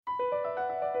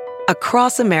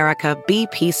Across America,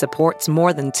 BP supports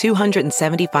more than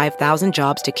 275,000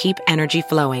 jobs to keep energy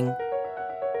flowing.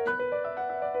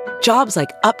 Jobs like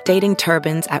updating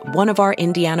turbines at one of our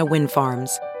Indiana wind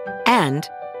farms and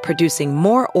producing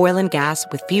more oil and gas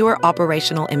with fewer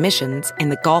operational emissions in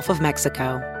the Gulf of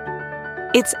Mexico.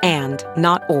 It's and,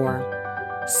 not or.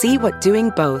 See what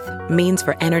doing both means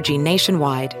for energy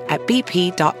nationwide at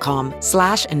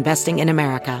bp.com/investing in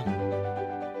America.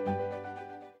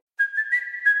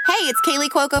 Hey, it's Kaylee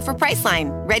Cuoco for Priceline.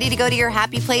 Ready to go to your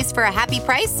happy place for a happy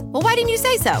price? Well, why didn't you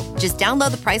say so? Just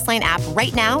download the Priceline app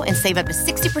right now and save up to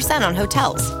 60% on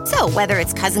hotels. So whether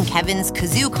it's Cousin Kevin's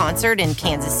Kazoo Concert in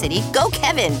Kansas City, go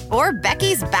Kevin, or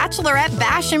Becky's Bachelorette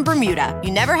Bash in Bermuda,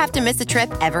 you never have to miss a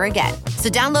trip ever again. So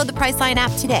download the Priceline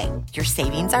app today. Your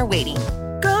savings are waiting.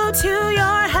 Go to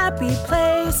your happy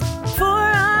place for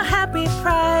a happy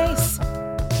price.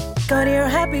 Go to your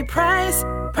happy price,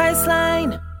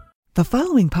 Priceline. The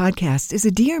following podcast is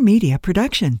a Dear Media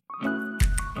production.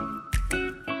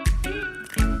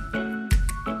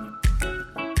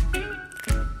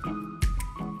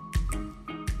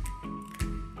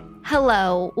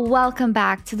 Hello, welcome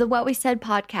back to the What We Said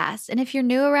podcast. And if you're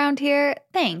new around here,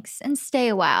 thanks and stay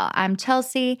a while. I'm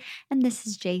Chelsea and this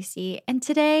is JC. And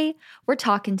today we're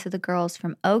talking to the girls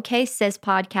from OK Sis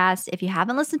podcast. If you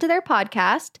haven't listened to their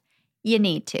podcast, you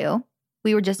need to.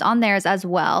 We were just on theirs as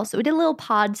well. So we did a little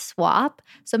pod swap.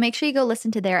 So make sure you go listen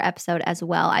to their episode as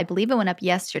well. I believe it went up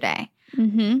yesterday.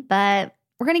 But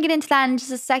we're going to get into that in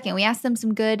just a second. We asked them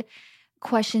some good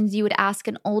questions you would ask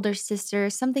an older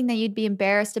sister, something that you'd be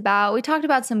embarrassed about. We talked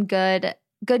about some good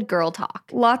girl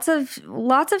talk. Lots of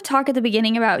talk at the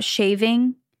beginning about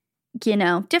shaving,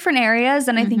 different areas.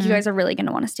 And I think you guys are really going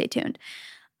to want to stay tuned.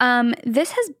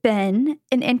 This has been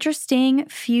an interesting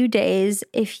few days.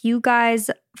 If you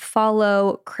guys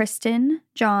follow Kristen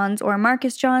Johns or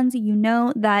Marcus Johns, you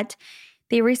know that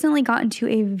they recently got into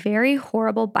a very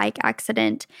horrible bike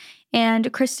accident.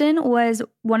 And Kristen was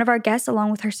one of our guests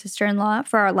along with her sister-in-law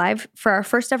for our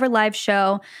first ever live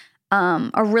show,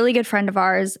 a really good friend of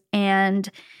ours. And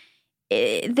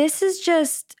this is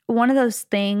just one of those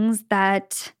things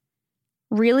that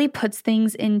really puts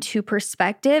things into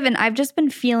perspective. And I've just been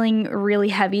feeling really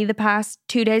heavy the past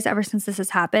 2 days ever since this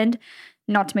has happened.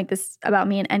 Not to make this about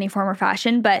me in any form or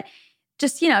fashion, but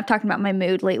just, I'm talking about my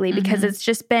mood lately because it's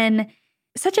just been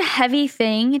such a heavy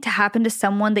thing to happen to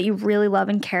someone that you really love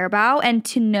and care about. And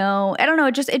to know, I don't know,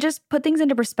 it just put things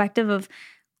into perspective of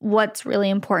what's really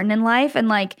important in life. And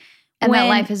that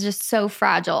life is just so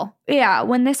fragile. Yeah.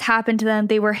 When this happened to them,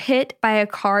 they were hit by a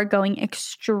car going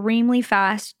extremely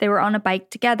fast. They were on a bike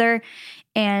together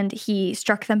and he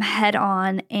struck them head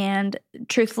on. And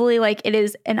truthfully, it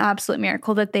is an absolute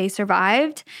miracle that they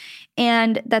survived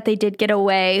and that they did get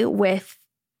away with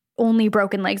only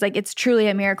broken legs. It's truly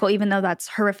a miracle, even though that's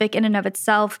horrific in and of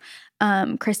itself.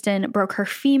 Kristen broke her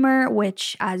femur,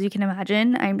 which, as you can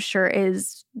imagine, I'm sure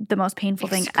is the most painful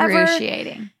thing ever.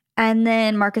 Excruciating. And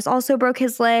then Marcus also broke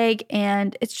his leg,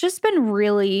 and it's just been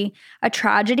really a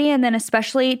tragedy. And then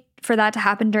especially for that to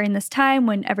happen during this time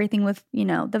when everything with,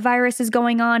 the virus is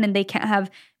going on and they can't have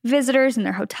visitors in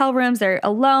their hotel rooms. They're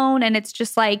alone, and it's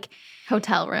just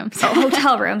hotel rooms.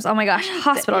 Hotel rooms. Oh my gosh.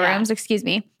 Hospital rooms, excuse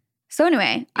me. So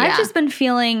anyway, I've just been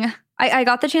feeling, I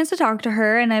got the chance to talk to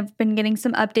her and I've been getting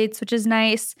some updates, which is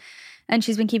nice. And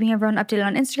she's been keeping everyone updated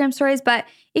on Instagram stories. But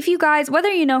if you guys, whether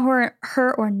you know her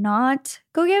or not,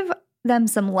 go give them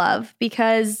some love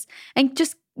and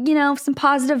just, some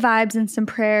positive vibes and some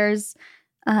prayers.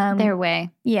 Their way.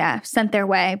 Yeah, sent their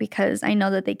way because I know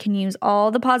that they can use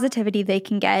all the positivity they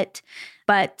can get.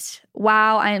 But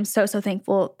wow, I am so, so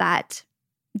thankful that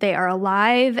they are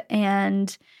alive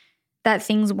and that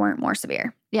things weren't more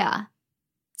severe. Yeah.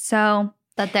 So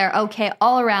that they're okay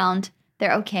all around.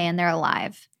 They're okay and they're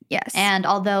alive. Yes. And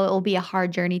although it will be a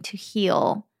hard journey to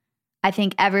heal, I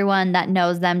think everyone that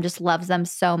knows them just loves them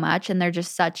so much. And they're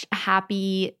just such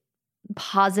happy,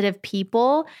 positive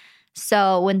people.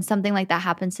 So when something like that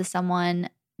happens to someone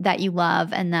that you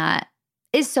love and that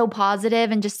is so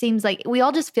positive and just seems like we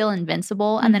all just feel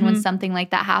invincible. And then when something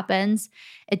like that happens,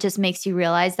 it just makes you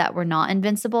realize that we're not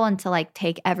invincible and to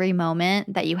take every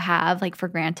moment that you have for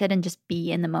granted and just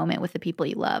be in the moment with the people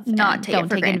you love. Not take it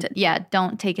for granted.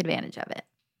 Don't take advantage of it.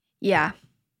 Yeah.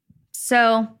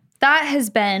 So that has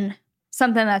been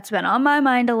something that's been on my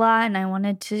mind a lot. And I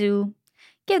wanted to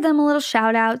give them a little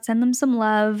shout out, send them some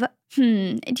love.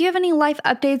 Do you have any life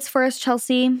updates for us,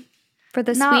 Chelsea? For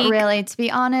this week? Not really. To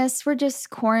be honest, we're just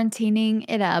quarantining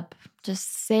it up.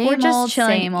 Just same old,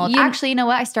 same old. Actually, you know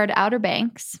what? I started Outer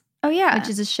Banks. Oh, yeah. Which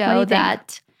is a show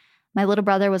that my little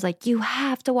brother was like, you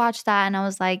have to watch that. And I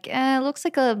was like, it looks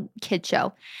like a kid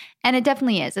show. And it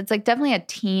definitely is. It's like definitely a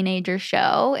teenager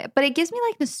show, but it gives me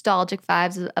like nostalgic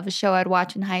vibes of a show I'd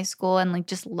watch in high school and like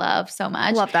just love so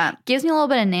much. Love that. Gives me a little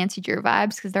bit of Nancy Drew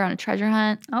vibes because they're on a treasure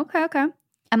hunt. Okay.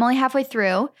 I'm only halfway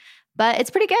through, but it's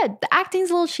pretty good. The acting's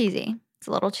a little cheesy. It's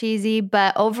a little cheesy,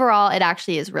 but overall it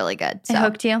actually is really good. So. It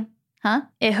hooked you? Huh?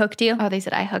 It hooked you? Oh, they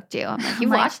said I hooked you. I'm like, you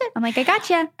watched it? I'm like, I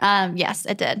gotcha. Yes,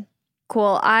 it did.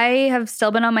 Cool. I have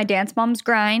still been on my Dance Moms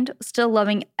grind, still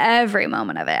loving every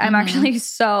moment of it. I'm actually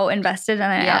so invested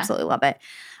and I absolutely love it.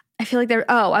 I feel like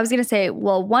I was going to say,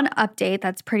 well, one update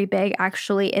that's pretty big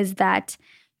actually is that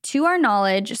to our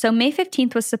knowledge, so May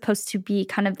 15th was supposed to be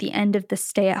kind of the end of the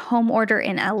stay-at-home order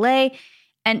in LA,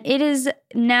 and it is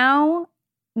now,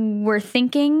 we're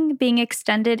thinking, being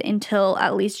extended until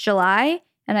at least July,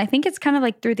 and I think it's kind of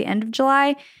like through the end of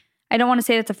July. I don't want to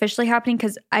say that's officially happening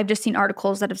because I've just seen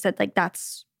articles that have said like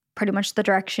that's pretty much the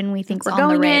direction we think we're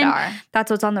going on the in. radar.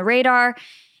 That's what's on the radar.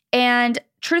 And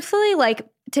truthfully, like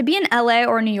to be in LA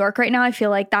or New York right now, I feel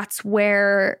like that's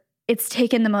where it's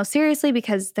taken the most seriously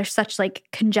because there's such like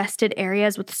congested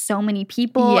areas with so many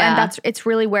people. Yeah. And it's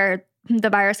really where the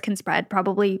virus can spread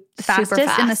probably the Super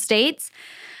fastest in the fast. States.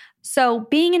 So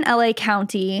being in LA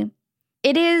County,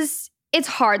 it's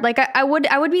hard. Like I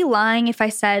would be lying if I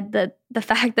said that the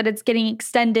fact that it's getting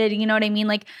extended, you know what I mean?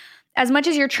 Like as much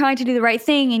as you're trying to do the right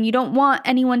thing and you don't want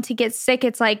anyone to get sick,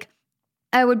 it's like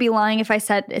I would be lying if I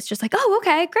said it's just like, oh,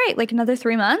 okay, great. Like another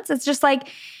 3 months. It's just like,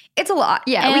 it's a lot.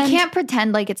 Yeah, And- we can't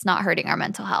pretend like it's not hurting our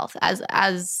mental health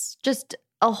as just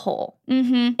a whole.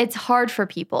 Mhm. It's hard for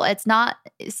people. It's not,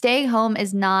 staying home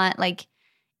is not like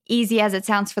easy as it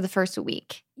sounds for the first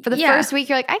week. For the Yeah. first week,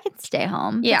 you're like, I can stay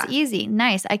home. Yeah. It's easy.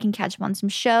 Nice. I can catch up on some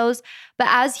shows. But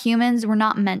as humans, we're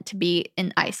not meant to be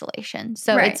in isolation.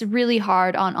 So Right. it's really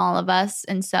hard on all of us.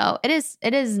 And so it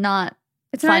is not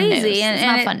It's fun not easy. news. And, It's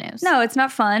and not it- fun news. No, it's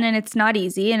not fun and it's not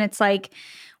easy. And it's like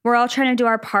we're all trying to do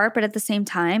our part, but at the same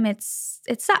time, it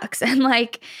sucks. And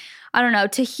like, I don't know,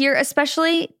 to hear,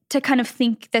 especially to kind of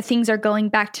think that things are going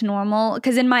back to normal.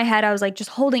 Because in my head, I was like just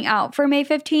holding out for May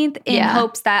 15th in Yeah.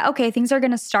 hopes that, okay, things are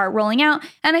going to start rolling out.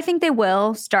 And I think they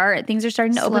will start. Things are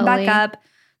starting to open back Slowly. up.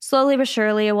 Slowly but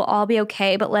surely, it will all be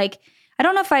okay. But like, I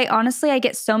don't know if I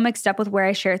get so mixed up with where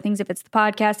I share things, if it's the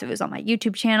podcast, if it was on my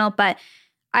YouTube channel. But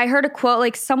I heard a quote,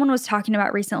 like someone was talking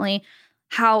about recently,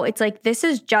 how it's like, this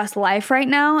is just life right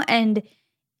now. And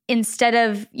instead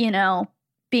of,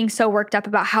 being so worked up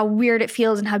about how weird it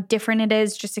feels and how different it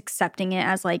is, just accepting it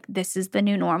as like, this is the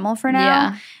new normal for now.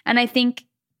 Yeah. And I think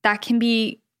that can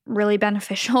be really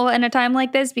beneficial in a time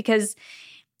like this because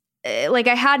like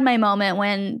I had my moment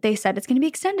when they said it's going to be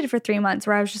extended for 3 months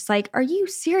where I was just like, are you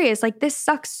serious? Like this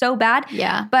sucks so bad.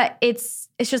 Yeah. But it's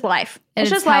just life. It's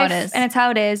just how life it is. and it's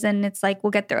how it is. And it's like,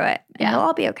 we'll get through it and Yeah. it'll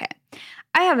all be okay.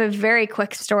 I have a very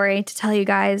quick story to tell you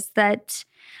guys that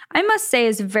I must say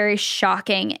is very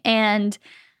shocking. And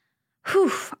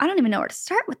I don't even know where to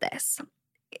start with this.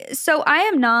 So I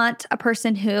am not a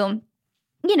person who,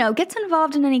 gets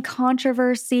involved in any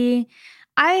controversy.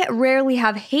 I rarely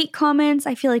have hate comments.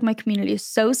 I feel like my community is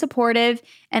so supportive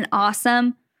and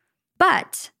awesome.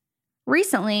 But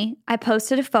recently, I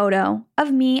posted a photo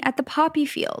of me at the poppy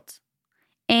field.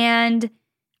 And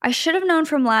I should have known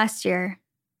from last year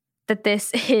that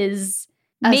this is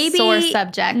A maybe sore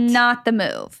subject. not the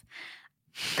move.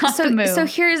 Not the move. So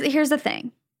here's the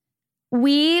thing.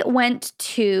 We went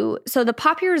to, so the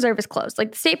Poppy Reserve is closed.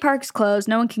 Like the state park's closed.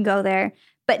 No one can go there.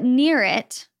 But near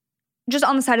it, just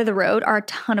on the side of the road, are a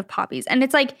ton of poppies. And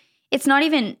it's like, it's not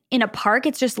even in a park.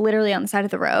 It's just literally on the side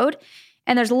of the road.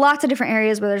 And there's lots of different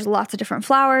areas where there's lots of different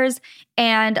flowers.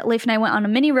 And Leif and I went on a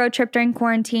mini road trip during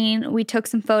quarantine. We took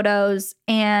some photos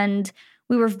and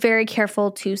we were very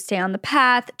careful to stay on the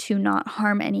path, to not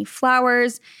harm any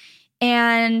flowers.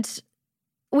 And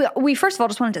we first of all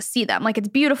just wanted to see them. Like it's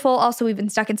beautiful. Also, we've been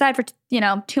stuck inside for 2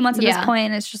 months at this point,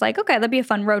 and it's just like, okay, that'd be a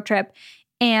fun road trip.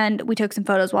 And we took some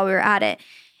photos while we were at it.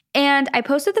 And I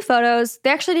posted the photos. They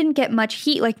actually didn't get much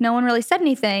heat. Like no one really said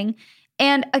anything.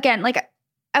 And again, like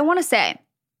I want to say,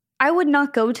 I would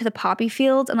not go to the poppy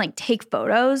fields and like take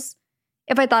photos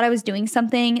if I thought I was doing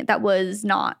something that was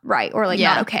not right or like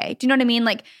not okay. Do you know what I mean?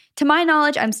 Like to my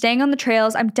knowledge, I'm staying on the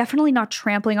trails. I'm definitely not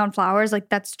trampling on flowers. Like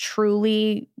that's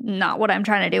truly not what I'm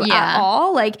trying to do at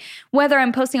all. Like whether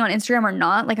I'm posting on Instagram or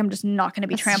not, like I'm just not going to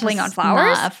be trampling on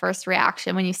flowers. Not a first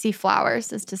reaction when you see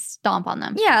flowers is to stomp on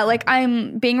them. Yeah, like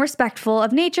I'm being respectful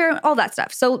of nature, all that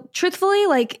stuff. So truthfully,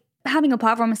 like having a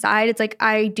platform aside, it's like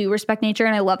I do respect nature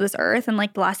and I love this earth. And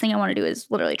like the last thing I want to do is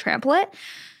literally trample it.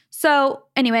 So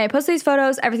anyway, I posted these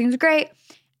photos. Everything's great.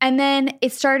 And then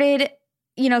it started,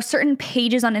 certain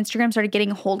pages on Instagram started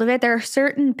getting a hold of it. There are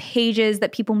certain pages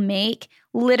that people make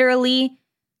literally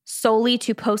solely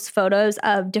to post photos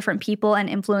of different people and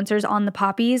influencers on the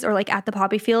poppies or like at the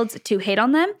poppy fields to hate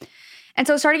on them. And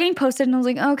so it started getting posted and I was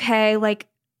like, okay, like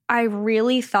I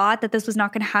really thought that this was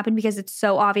not going to happen because it's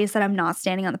so obvious that I'm not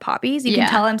standing on the poppies. You can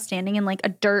tell I'm standing in like a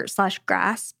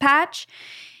dirt/grass patch,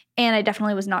 and I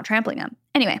definitely was not trampling them.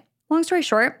 Anyway, long story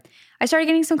short, I started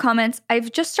getting some comments.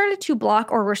 I've just started to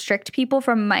block or restrict people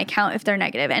from my account if they're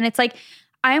negative. And it's like,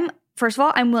 first of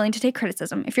all, I'm willing to take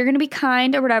criticism. If you're going to be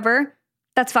kind or whatever,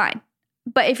 that's fine.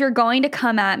 But if you're going to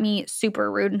come at me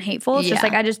super rude and hateful, it's just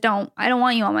like, I don't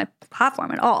want you on my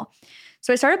platform at all.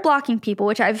 So I started blocking people,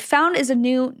 which I've found is a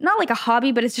new, not like a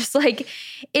hobby, but it's just like,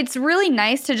 it's really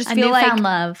nice to just feel like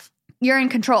love. You're in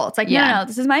control. It's like, no,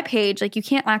 this is my page. Like you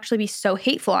can't actually be so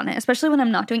hateful on it, especially when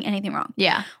I'm not doing anything wrong.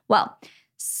 Yeah. Well,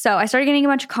 so I started getting a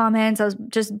bunch of comments. I was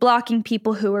just blocking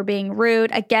people who were being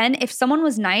rude. Again, if someone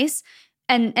was nice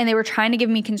and they were trying to give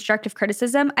me constructive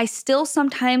criticism, I still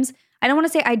sometimes, I don't want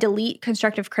to say I delete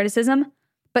constructive criticism,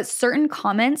 but certain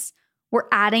comments were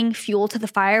adding fuel to the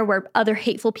fire where other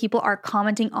hateful people are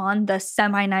commenting on the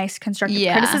semi-nice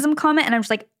constructive criticism comment. And I'm just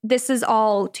like, this is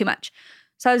all too much.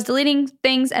 So I was deleting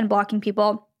things and blocking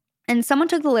people. And someone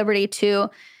took the liberty to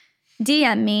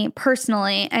DM me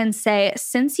personally and say,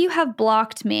 since you have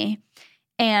blocked me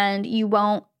and you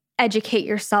won't educate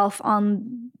yourself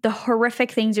on the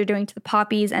horrific things you're doing to the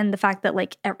poppies and the fact that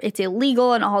like it's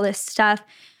illegal and all this stuff,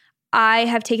 I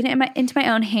have taken it into my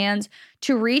own hands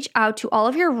to reach out to all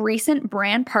of your recent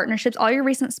brand partnerships, all your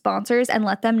recent sponsors, and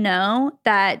let them know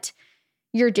that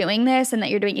you're doing this and that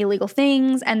you're doing illegal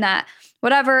things and that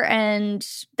whatever, and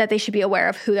that they should be aware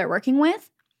of who they're working with.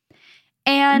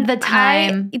 And the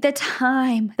time,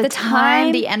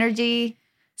 the energy.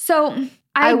 So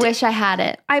I wish I had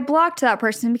it. I blocked that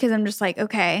person because I'm just like,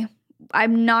 okay,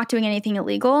 I'm not doing anything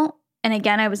illegal. And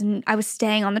again, I was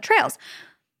staying on the trails.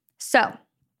 So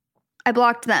I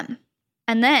blocked them.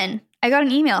 And then I got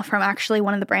an email from actually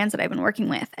one of the brands that I've been working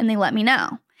with, and they let me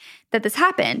know that this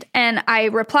happened. And I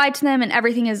replied to them and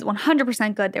everything is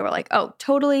 100% good. They were like, oh,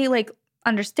 totally, like,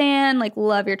 understand, like,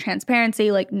 love your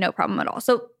transparency, like, no problem at all.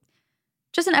 So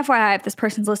just an FYI, if this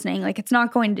person's listening, like, it's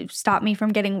not going to stop me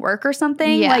from getting work or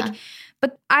something. Yeah. Like,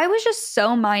 but I was just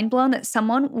so mind blown that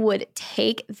someone would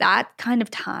take that kind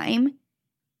of time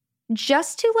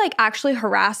just to like actually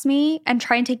harass me and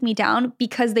try and take me down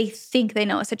because they think they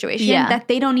know a situation that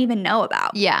they don't even know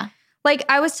about. Yeah. Like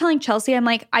I was telling Chelsea, I'm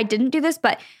like, I didn't do this,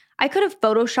 but I could have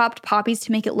photoshopped poppies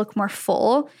to make it look more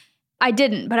full. I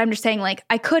didn't, but I'm just saying like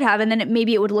I could have, and then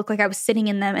maybe it would look like I was sitting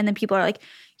in them, and then people are like,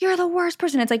 you're the worst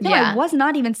person. It's like, no, I was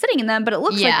not even sitting in them, but it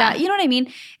looks like that. You know what I mean?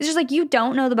 It's just like you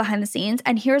don't know the behind the scenes.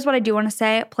 And here's what I do want to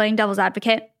say, playing devil's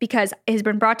advocate, because it has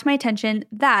been brought to my attention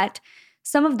that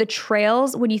some of the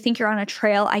trails, when you think you're on a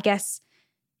trail, I guess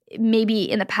maybe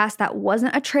in the past that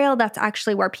wasn't a trail. That's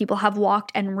actually where people have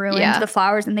walked and ruined the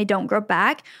flowers and they don't grow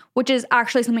back, which is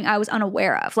actually something I was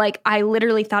unaware of. Like I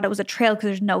literally thought it was a trail because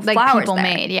there's no flowers people there.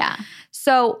 made,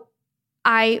 So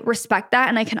I respect that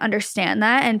and I can understand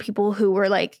that. And people who were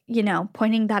like, you know,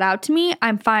 pointing that out to me,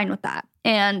 I'm fine with that.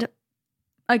 And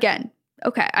again,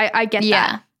 okay, I get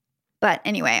that. But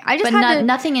anyway, I just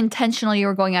nothing intentional you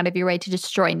were going out of your way to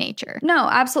destroy nature. No,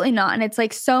 absolutely not. And it's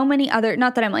like so many other,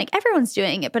 not that I'm like everyone's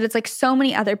doing it, but it's like so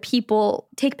many other people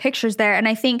take pictures there. And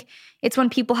I think it's when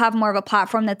people have more of a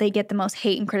platform that they get the most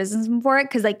hate and criticism for it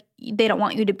because like they don't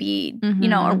want you to be, you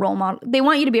know, a role model. They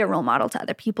want you to be a role model to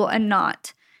other people and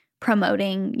not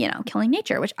promoting, you know, killing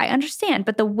nature, which I understand.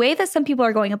 But the way that some people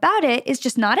are going about it is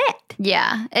just not it.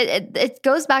 Yeah. It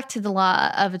goes back to the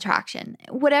law of attraction.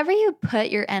 Whatever you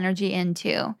put your energy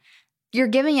into, you're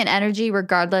giving it energy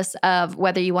regardless of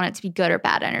whether you want it to be good or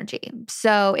bad energy.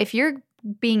 So if you're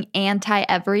being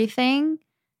anti-everything,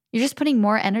 you're just putting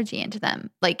more energy into them,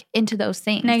 like into those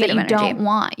things negative that you energy. don't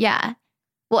want. Yeah.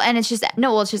 Well, and it's just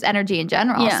energy in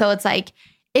general. Yeah. So it's like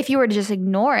if you were to just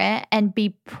ignore it and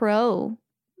be pro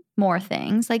more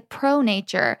things like pro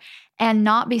nature and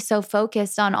not be so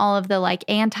focused on all of the like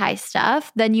anti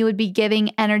stuff, then you would be giving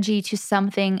energy to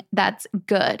something that's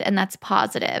good and that's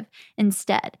positive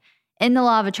instead. In the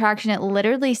law of attraction, it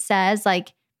literally says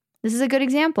like, this is a good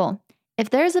example.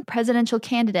 If there's a presidential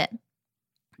candidate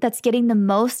that's getting the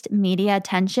most media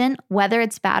attention, whether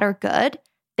it's bad or good,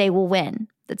 they will win.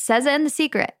 That says it in The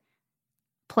Secret.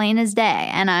 Plain as day.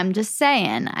 And I'm just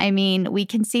saying, I mean, we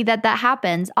can see that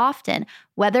happens often,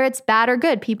 whether it's bad or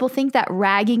good. People think that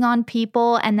ragging on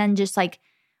people and then just like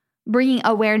bringing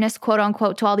awareness, quote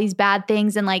unquote, to all these bad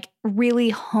things and like really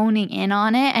honing in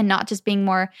on it and not just being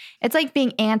more, it's like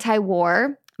being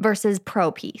anti-war, versus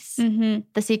pro-peace. Mm-hmm.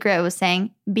 The Secret was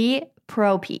saying, be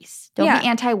pro-peace. Don't be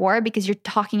anti-war because you're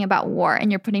talking about war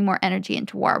and you're putting more energy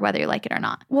into war, whether you like it or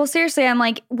not. Well, seriously, I'm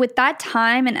like, with that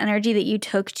time and energy that you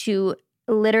took to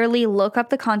literally look up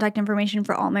the contact information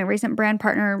for all my recent brand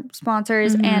partner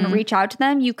sponsors and reach out to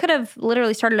them, you could have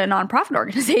literally started a nonprofit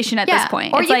organization at this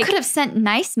point. Or it's you like, could have sent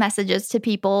nice messages to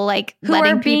people like who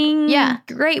letting are being people,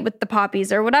 great with the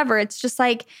poppies or whatever. It's just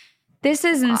like, this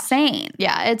is insane.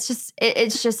 Yeah, it's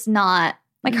just not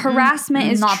like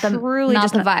harassment is not truly not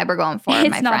just the vibe we're going for.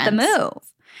 It's not the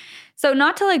move. So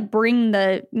not to like bring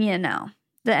the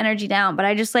the energy down, but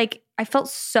I just like I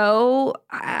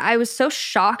was so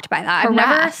shocked by that.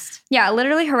 Harassed.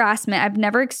 Literally harassment. I've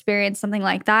never experienced something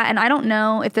like that, and I don't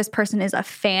know if this person is a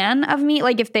fan of me,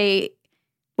 like if they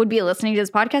would be listening to this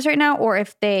podcast right now, or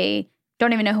if they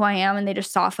don't even know who I am and they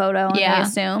just saw a photo and they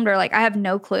assumed, or like I have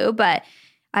no clue, but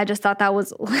I just thought that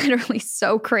was literally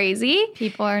so crazy.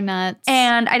 People are nuts.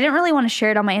 And I didn't really want to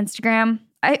share it on my Instagram.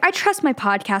 I trust my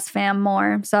podcast fam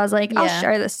more. So I was like, I'll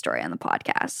share this story on the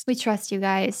podcast. We trust you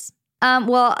guys.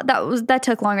 Well, that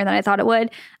took longer than I thought it would.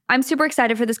 I'm super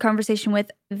excited for this conversation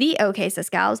with the OK Sis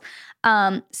Gals.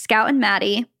 Scout and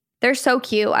Maddie. They're so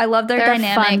cute. I love their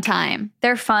dynamic. Fun time.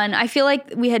 They're fun. I feel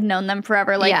like we had known them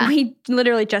forever. Like we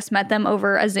literally just met them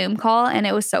over a Zoom call and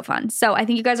it was so fun. So I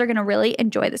think you guys are going to really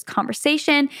enjoy this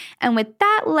conversation. And with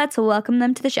that, let's welcome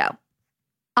them to the show.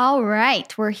 All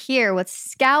right. We're here with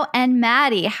Scout and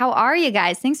Maddie. How are you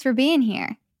guys? Thanks for being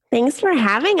here. Thanks for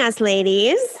having us,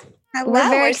 ladies. Hello. We're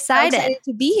very excited. So excited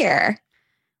to be here.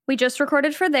 We just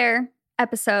recorded for their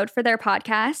episode, for their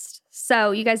podcast.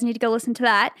 So you guys need to go listen to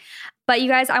that. But you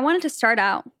guys, I wanted to start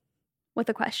out with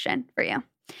a question for you.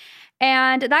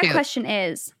 And that question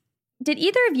is, did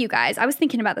either of you guys, I was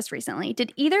thinking about this recently,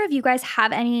 did either of you guys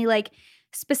have any like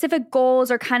specific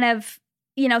goals or kind of,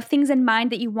 things in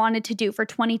mind that you wanted to do for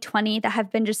 2020 that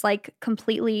have been just like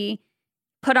completely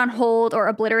put on hold or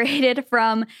obliterated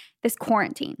from this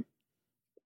quarantine?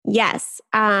 Yes.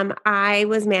 I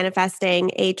was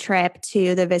manifesting a trip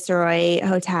to the Viceroy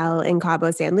Hotel in Cabo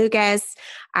San Lucas.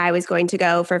 I was going to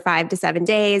go for 5 to 7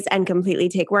 days and completely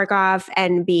take work off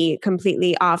and be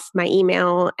completely off my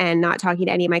email and not talking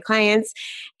to any of my clients.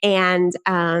 And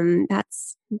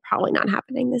that's probably not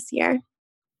happening this year.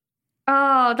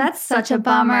 Oh, that's such a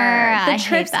bummer. The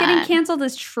trip's getting getting canceled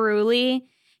is truly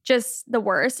just the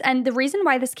worst. And the reason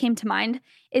why this came to mind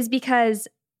is because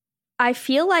I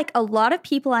feel like a lot of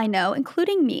people I know,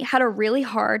 including me, had a really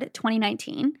hard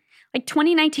 2019. Like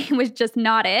 2019 was just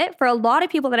not it for a lot of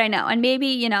people that I know. And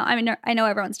maybe, I know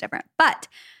everyone's different. But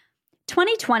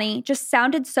 2020 just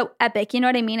sounded so epic. You know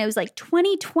what I mean? It was like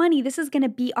 2020, this is going to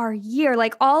be our year.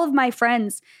 Like all of my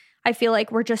friends, I feel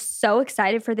like were just so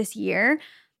excited for this year.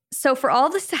 So for all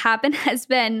of this to happen has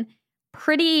been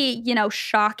pretty,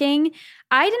 shocking.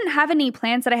 I didn't have any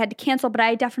plans that I had to cancel, but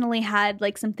I definitely had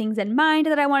like some things in mind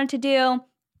that I wanted to do.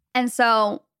 And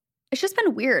so it's just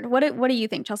been weird. What do you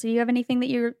think, Chelsea? Do you have anything that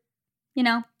you're,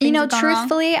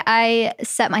 truthfully, I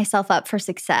set myself up for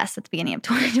success at the beginning of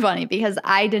 2020 because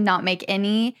I did not make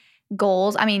any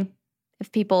goals. I mean, if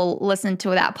people listen to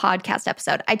that podcast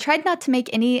episode, I tried not to make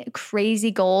any crazy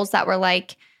goals that were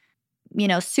like,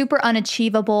 super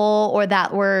unachievable or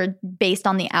that were based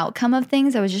on the outcome of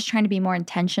things. I was just trying to be more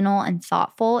intentional and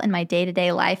thoughtful in my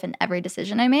day-to-day life and every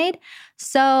decision I made.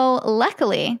 So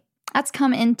luckily, that's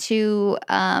come into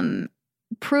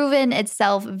proven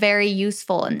itself very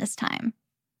useful in this time.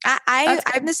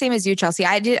 I'm the same as you, Chelsea.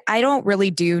 I don't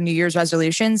really do New Year's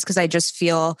resolutions because I just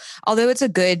feel, although it's a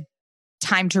good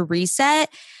time to reset,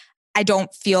 I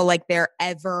don't feel like they're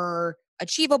ever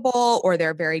achievable or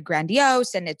they're very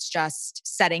grandiose and it's just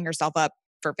setting yourself up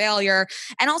for failure.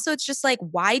 And also it's just like,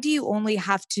 why do you only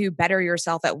have to better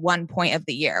yourself at one point of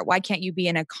the year? Why can't you be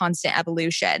in a constant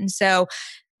evolution? So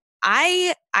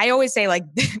I always say like,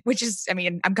 which is, I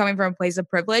mean, I'm coming from a place of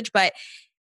privilege, but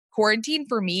quarantine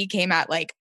for me came at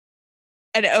like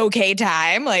an okay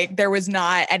time. Like there was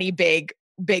not any big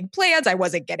plans. I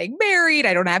wasn't getting married.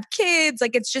 I don't have kids.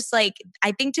 Like, it's just like,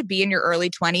 I think to be in your early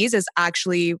 20s is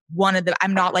actually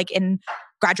I'm not like in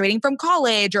graduating from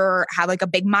college or have like a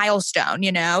big milestone,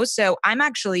 So I'm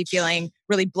actually feeling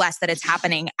really blessed that it's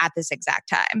happening at this exact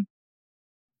time.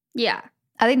 Yeah.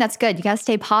 I think that's good. You got to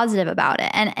stay positive about it.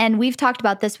 And we've talked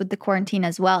about this with the quarantine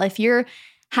as well. If you're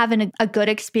having a good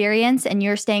experience and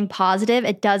you're staying positive,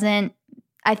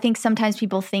 I think sometimes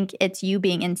people think it's you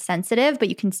being insensitive, but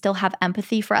you can still have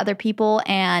empathy for other people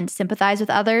and sympathize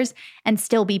with others and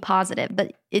still be positive.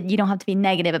 But you don't have to be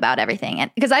negative about everything.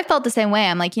 And because I felt the same way.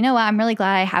 I'm like, you know what? I'm really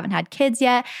glad I haven't had kids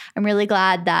yet. I'm really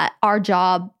glad that our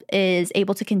job is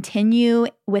able to continue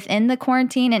within the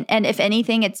quarantine. And if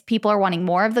anything, it's people are wanting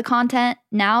more of the content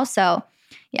now. So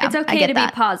yeah, it's okay to be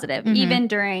positive, even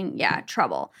during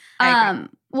trouble.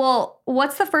 Well,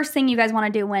 what's the first thing you guys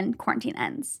want to do when quarantine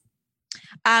ends?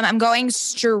 I'm going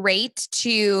straight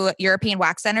to European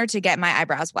Wax Center to get my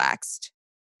eyebrows waxed.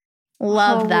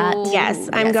 Love that. Yes,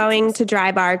 I'm going to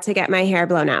Dry Bar to get my hair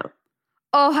blown out.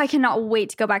 Oh, I cannot wait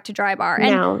to go back to Dry Bar.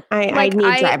 And no, I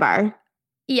need Dry Bar.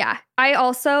 Yeah.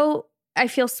 I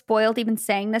feel spoiled even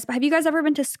saying this, but have you guys ever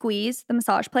been to Squeeze, the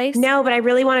massage place? No, but I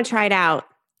really want to try it out.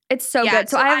 It's so good.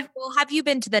 So have you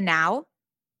been to the Now?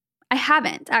 I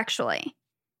haven't actually.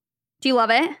 Do you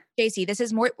love it? JC, this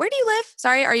is more. Where do you live?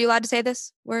 Sorry, are you allowed to say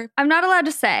this? I'm not allowed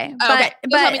to say. Oh, okay.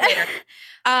 You'll tell me later.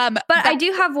 But I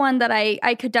do have one that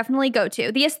I could definitely go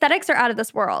to. The aesthetics are out of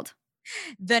this world.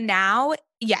 The Now,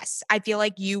 yes, I feel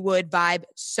like you would vibe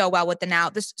so well with the Now.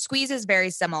 The Squeeze is very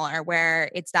similar, where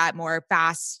it's that more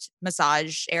fast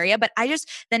massage area. But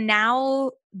the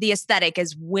Now, the aesthetic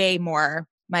is way more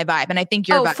my vibe. And I think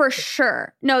you're for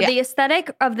sure. No, the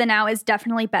aesthetic of the Now is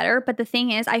definitely better. But the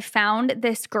thing is, I found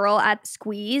this girl at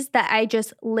Squeeze that I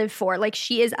just live for. Like,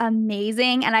 she is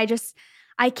amazing. And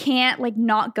I can't like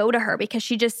not go to her because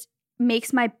she just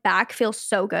makes my back feel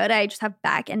so good. I just have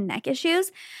back and neck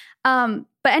issues. But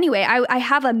anyway, I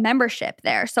have a membership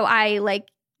there. So I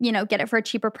get it for a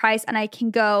cheaper price and I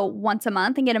can go once a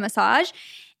month and get a massage.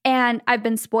 And I've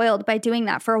been spoiled by doing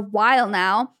that for a while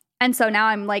now. And so now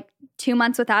I'm like 2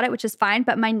 months without it, which is fine.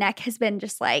 But my neck has been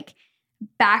just like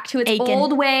back to its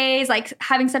old ways, like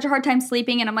having such a hard time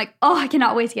sleeping. And I'm like, oh, I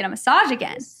cannot wait to get a massage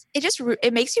again.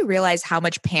 It makes you realize how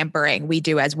much pampering we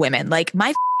do as women. Like,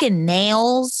 my fucking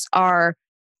nails are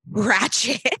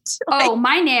ratchet. Oh,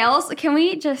 my nails. Can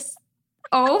we just,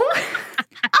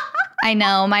 I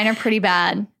know. Mine are pretty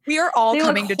bad. We are all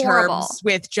coming to terms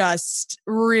with just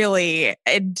really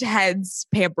intense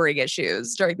pampering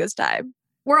issues during this time.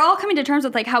 We're all coming to terms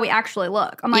with like how we actually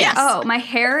look. I'm like, oh, my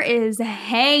hair is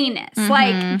heinous.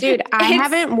 Like, dude, I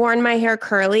haven't worn my hair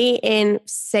curly in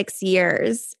 6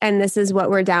 years. And this is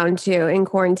what we're down to in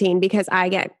quarantine because I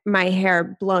get my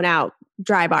hair blown out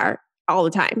Dry Bar all the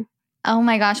time. Oh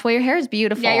my gosh. Well, your hair is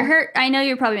beautiful. Yeah, your hair, I know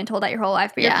you've probably been told that your whole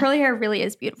life, but your curly hair really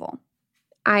is beautiful.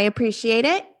 I appreciate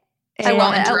it. I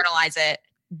won't internalize it.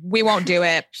 We won't do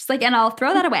it. Just like, and I'll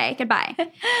throw that away. Goodbye.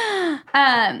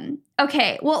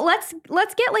 Okay. Well, let's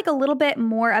get like a little bit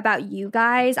more about you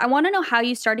guys. I want to know how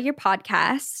you started your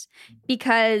podcast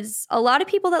because a lot of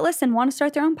people that listen want to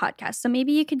start their own podcast. So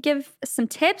maybe you could give some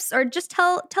tips or just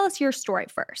tell us your story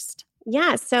first.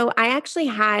 Yeah. So I actually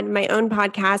had my own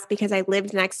podcast because I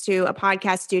lived next to a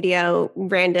podcast studio,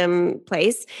 random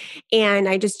place. And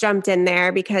I just jumped in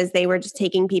there because they were just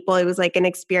taking people. It was like an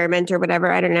experiment or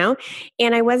whatever. I don't know.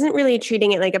 And I wasn't really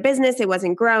treating it like a business. It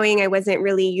wasn't growing. I wasn't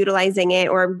really utilizing it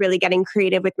or really getting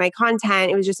creative with my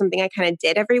content. It was just something I kind of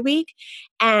did every week.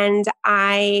 And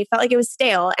I felt like it was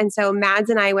stale. And so Mads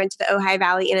and I went to the Ojai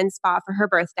Valley Inn and Spa for her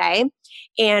birthday.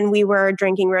 And we were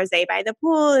drinking rosé by the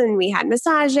pool and we had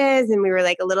massages and we were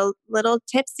like a little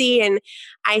tipsy. And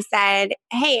I said,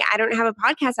 hey, I don't have a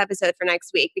podcast episode for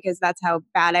next week because that's how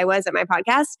bad I was at my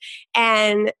podcast.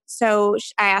 And so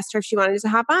I asked her if she wanted to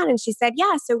hop on and she said,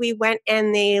 yeah. So we went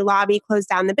and the lobby closed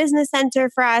down the business center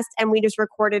for us and we just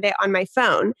recorded it on my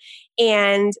phone.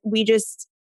 And we just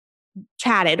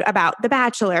chatted about The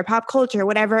Bachelor, pop culture,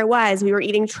 whatever it was. We were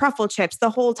eating truffle chips the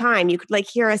whole time. You could like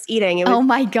hear us eating. It was, oh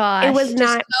my gosh. It was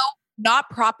not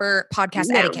proper podcast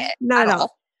etiquette. Not at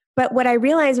all. But what I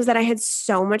realized was that I had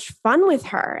so much fun with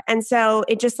her. And so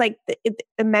it just like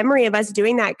the memory of us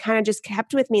doing that kind of just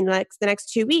kept with me the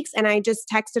next 2 weeks. And I just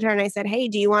texted her and I said, hey,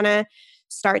 do you want to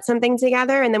start something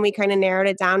together? And then we kind of narrowed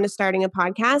it down to starting a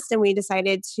podcast. And we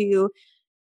decided to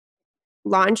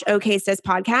launch OK Sis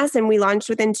podcast. And we launched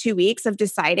within 2 weeks of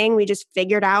deciding. We just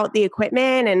figured out the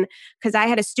equipment and because I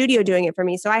had a studio doing it for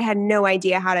me. So I had no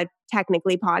idea how to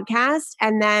technically podcast.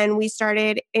 And then we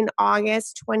started in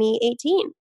August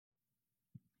 2018.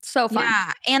 So fun.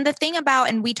 Yeah. And the thing about,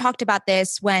 and we talked about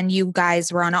this when you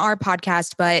guys were on our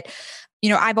podcast, but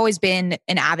I've always been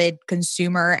an avid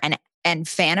consumer and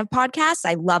fan of podcasts.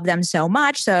 I love them so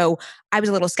much. So I was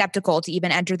a little skeptical to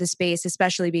even enter the space,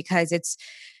 especially because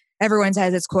everyone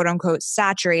says it's quote unquote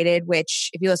saturated, which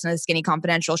if you listen to Skinny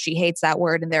Confidential, she hates that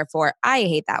word. And therefore I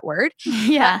hate that word.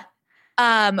 Yeah.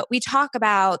 We talk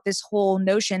about this whole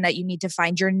notion that you need to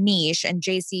find your niche. And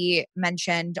JC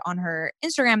mentioned on her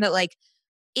Instagram that like,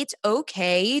 it's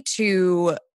okay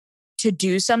to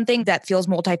do something that feels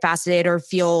multifaceted or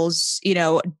feels,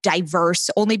 diverse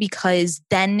only because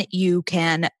then you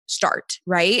can start,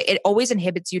 right? It always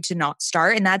inhibits you to not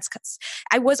start. And that's because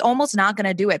I was almost not going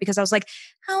to do it because I was like,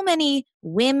 how many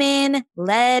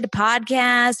women-led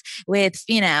podcasts with,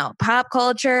 pop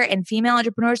culture and female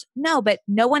entrepreneurs? No, but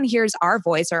no one hears our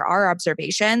voice or our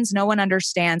observations. No one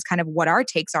understands kind of what our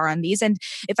takes are on these. And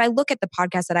if I look at the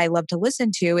podcasts that I love to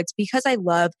listen to, it's because I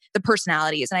love the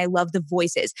personalities and I love the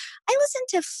voices. I listen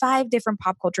to 5 different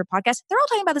pop culture podcasts. They're all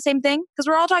talking about the same thing because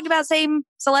we're all talking about the same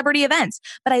celebrity events,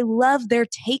 but I love their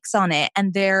takes on it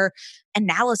and their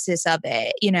analysis of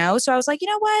it, So I was like, you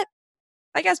know what?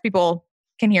 I guess people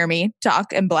can hear me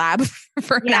talk and blab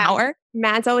for an hour.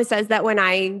 Mads always says that when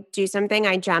I do something,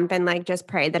 I jump and just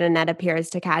pray that a net appears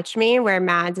to catch me, where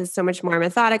Mads is so much more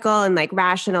methodical and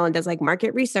rational and does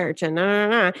market research and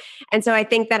And so I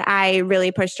think that I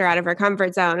really pushed her out of her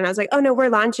comfort zone. And I was like, oh no, we're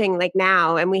launching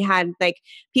now. And we had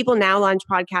people now launch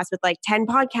podcasts with 10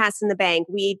 podcasts in the bank.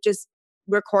 We just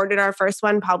recorded our first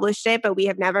one, published it, but we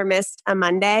have never missed a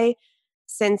Monday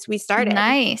since we started.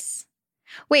 Nice.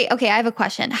 Wait, okay, I have a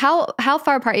question. How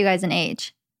far apart are you guys in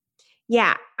age?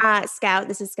 Yeah. Scout,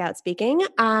 this is Scout speaking.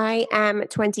 I am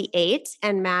 28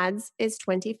 and Mads is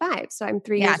 25. So I'm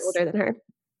 3 years older than her.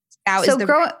 Scout is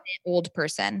the old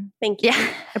person. Thank you.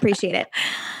 Yeah. Appreciate it.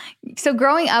 So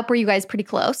growing up, were you guys pretty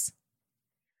close?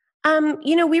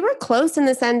 We were close in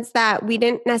the sense that we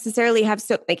didn't necessarily have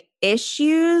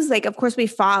issues. Of course we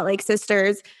fought like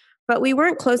sisters, but we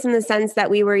weren't close in the sense that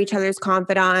we were each other's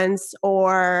confidants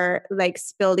or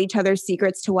spilled each other's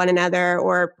secrets to one another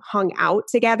or hung out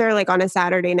together on a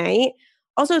Saturday night.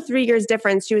 Also 3 years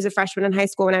difference. She was a freshman in high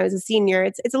school when I was a senior.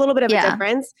 It's a little bit of a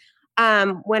difference.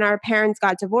 When our parents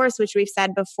got divorced, which we've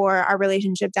said before, our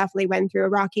relationship definitely went through a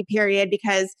rocky period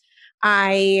because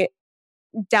I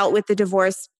dealt with the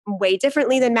divorce way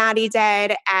differently than Maddie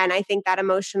did. And I think that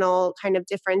emotional kind of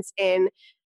difference in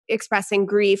expressing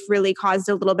grief really caused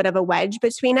a little bit of a wedge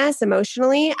between us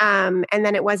emotionally. And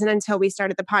then it wasn't until we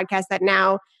started the podcast that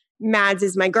now Mads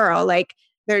is my girl.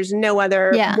 There's no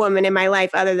other woman in my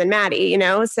life other than Maddie,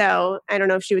 So I don't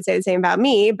know if she would say the same about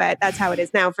me, but that's how it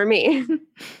is now for me.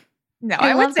 No,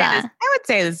 I would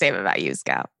say the same about you,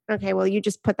 Scout. Okay, well, you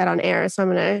just put that on air, so I'm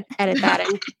going to edit that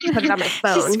and put it on my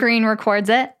phone. She screen records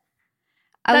it.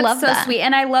 I love that. So sweet.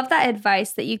 And I love that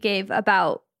advice that you gave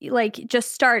about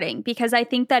just starting, because I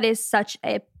think that is such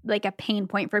a pain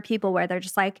point for people where they're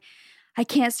just I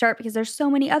can't start because there's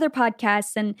so many other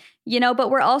podcasts and,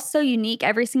 but we're all so unique.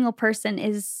 Every single person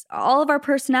is, all of our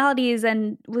personalities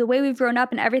and the way we've grown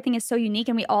up and everything is so unique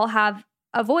and we all have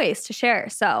a voice to share.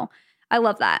 So I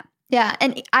love that. Yeah.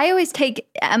 And I always take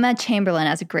Emma Chamberlain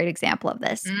as a great example of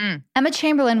this. Emma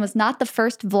Chamberlain was not the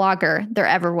first vlogger there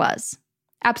ever was.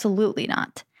 Absolutely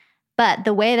not. But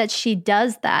the way that she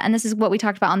does that, and this is what we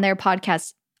talked about on their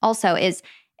podcast also, is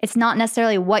it's not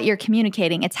necessarily what you're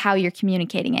communicating, it's how you're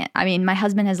communicating it. I mean, my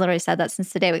husband has literally said that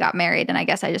since the day we got married, and I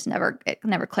guess it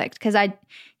never clicked because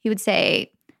he would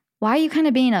say, why are you kind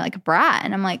of being a brat?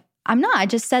 And I'm like, I'm not, I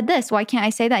just said this. Why can't I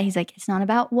say that? He's like, it's not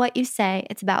about what you say,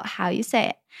 it's about how you say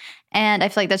it. And I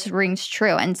feel like that just rings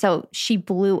true. And so she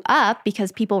blew up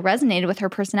because people resonated with her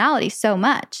personality so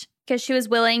much. Because she was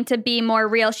willing to be more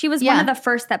real. She was one of the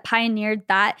first that pioneered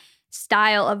that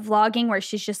style of vlogging where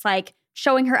she's just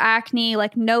showing her acne,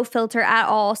 no filter at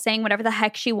all, saying whatever the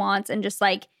heck she wants. And just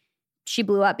she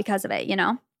blew up because of it,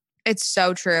 It's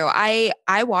so true. I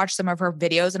watched some of her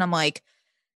videos and I'm like,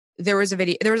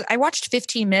 I watched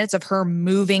 15 minutes of her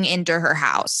moving into her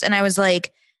house. And I was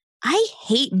like, I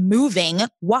hate moving.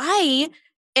 Why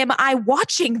am I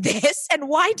watching this? And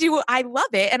why do I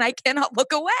love it? And I cannot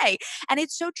look away. And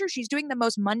it's so true. She's doing the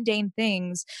most mundane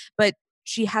things, but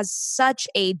she has such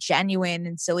a genuine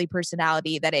and silly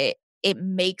personality that it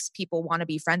makes people want to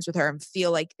be friends with her and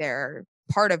feel like they're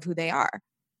part of who they are.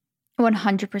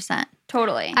 100%.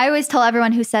 Totally. I always tell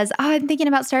everyone who says, I'm thinking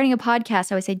about starting a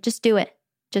podcast. I always say, just do it.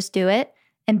 Just do it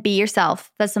and be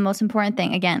yourself. That's the most important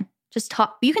thing. Again, just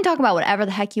talk. You can talk about whatever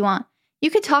the heck you want. You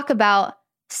could talk about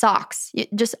socks,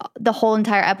 just the whole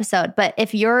entire episode. But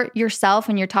if you're yourself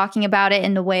and you're talking about it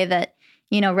in the way that,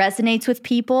 resonates with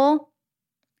people,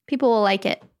 people will like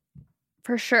it.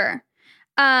 For sure.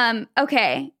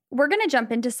 Okay. We're going to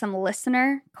jump into some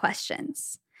listener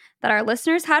questions that our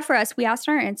listeners had for us. We asked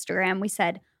on our Instagram, we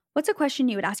said, what's a question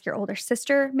you would ask your older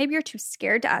sister? Maybe you're too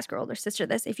scared to ask your older sister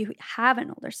this if you have an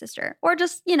older sister, or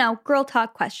just, girl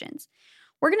talk questions.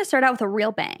 We're going to start out with a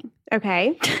real bang.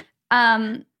 Okay.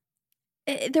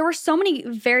 There were so many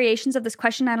variations of this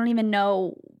question. I don't even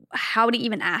know how to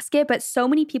even ask it, but so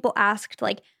many people asked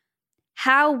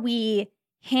how we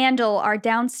handle our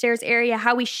downstairs area,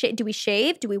 how do we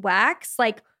shave? Do we wax?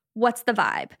 What's the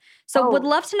vibe? So would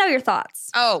love to know your thoughts.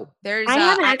 I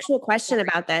have an actual question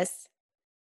about this.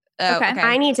 Okay.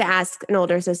 I need to ask an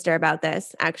older sister about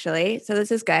this, actually. So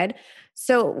this is good.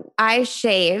 So I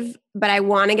shave, but I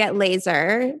want to get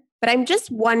laser. But I'm just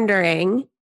wondering,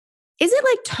 is it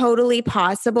like totally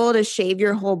possible to shave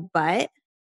your whole butt?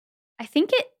 I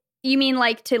think you mean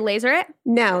like to laser it?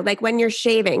 No, like when you're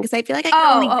shaving, because I feel like I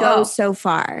can only go so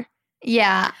far.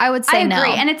 Yeah, I would say I agree. no.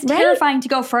 And it's terrifying to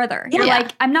go further. Yeah. You're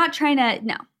like, I'm not trying to,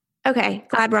 no. Okay,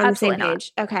 glad we're on the same Absolutely not.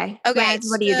 page. Okay. Okay.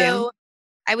 What do you do?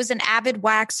 I was an avid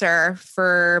waxer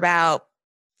for about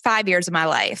 5 years of my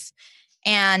life.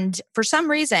 And for some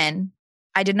reason,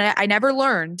 I never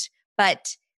learned,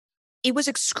 but it was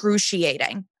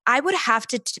excruciating. I would have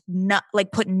to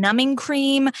put numbing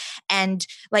cream and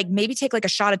like maybe take like a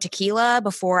shot of tequila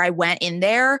before I went in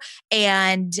there.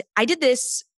 And I did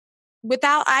this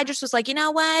I just was like, you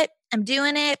know what? I'm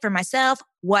doing it for myself,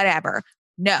 whatever.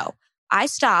 No, I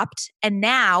stopped and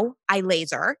now I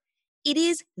laser. It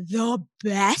is the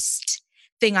best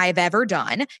thing I've ever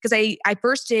done because I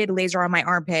first did laser on my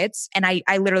armpits and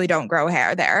I literally don't grow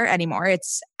hair there anymore.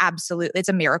 It's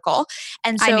a miracle.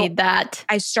 And so I need that.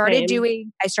 I started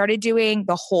doing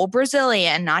the whole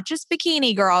Brazilian, not just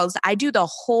bikini girls. I do the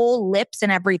whole lips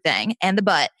and everything and the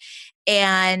butt.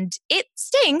 And it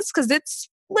stings because it's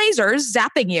lasers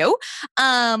zapping you.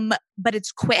 But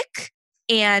it's quick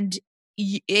and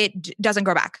it doesn't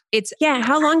grow back.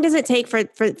 How long does it take for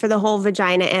the whole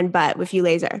vagina and butt if you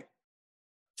laser?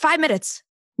 5 minutes.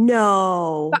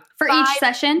 No. For each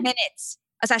session? Minutes.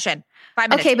 A session. 5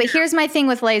 minutes. Okay, but here's my thing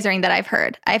with lasering that I've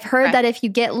heard. I've heard that if you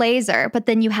get laser, but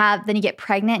then you get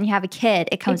pregnant and you have a kid,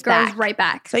 it goes right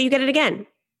back. So you get it again.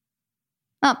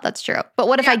 Oh, that's true. But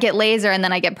what if I get laser and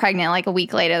then I get pregnant like a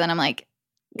week later? Then I'm like,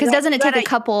 because doesn't it take a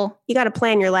couple? You got to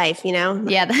plan your life, you know?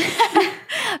 Yeah,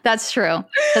 that's true.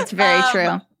 That's very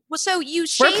true. Well, so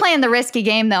we're playing the risky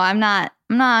game though. I'm not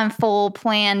in full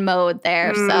plan mode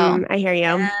there. So I hear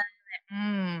you.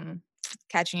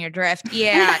 Catching your drift.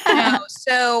 Yeah. No.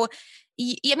 So,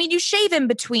 I mean, you shave in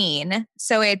between.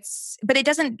 So but it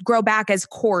doesn't grow back as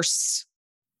coarse.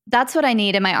 That's what I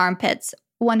need in my armpits.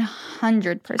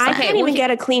 100%. I can't even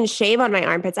get a clean shave on my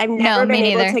armpits. I've never been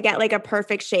able to get like a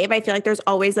perfect shave. I feel like there's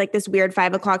always like this weird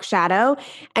 5 o'clock shadow.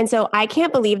 And so I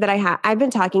can't believe that I've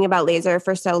been talking about laser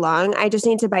for so long. I just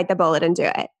need to bite the bullet and do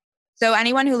it. So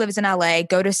anyone who lives in LA,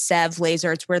 go to Sev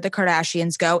Laser. It's where the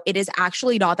Kardashians go. It is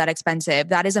actually not that expensive.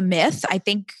 That is a myth. I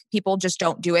think people just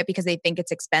don't do it because they think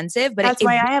it's expensive. But that's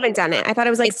why I haven't done it. I thought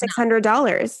it was like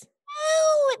 $600.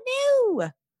 No.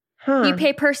 Huh. You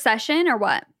pay per session or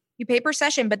what? You pay per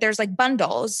session, but there's like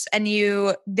bundles and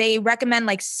they recommend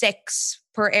like 6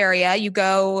 per area. You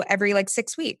go every like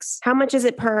 6 weeks. How much is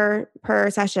it per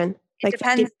session? It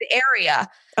depends the area.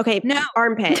 Okay. No.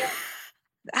 Armpit.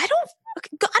 I don't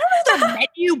know the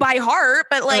menu by heart,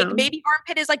 but like maybe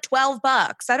armpit is like $12.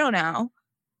 I don't know.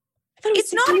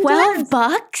 It's not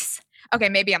 $12. Okay,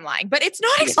 maybe I'm lying, but it's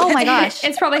not expensive. Oh my gosh.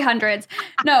 It's probably hundreds.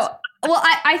 No. Well,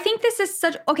 I think this is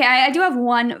such, okay, I do have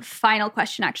one final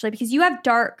question actually, because you have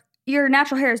your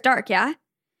natural hair is dark, yeah?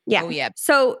 Yeah. Oh, yeah.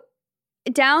 So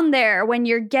down there, when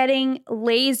you're getting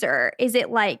laser, is it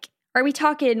like, are we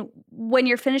talking when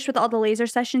you're finished with all the laser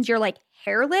sessions, you're like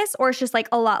hairless, or it's just like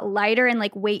a lot lighter and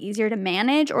like way easier to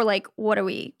manage, or like what are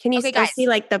we? Can you still see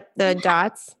like the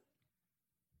dots?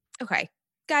 Okay,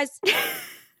 guys.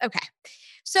 Okay.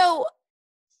 So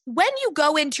when you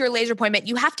go into your laser appointment,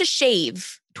 you have to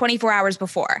shave 24 hours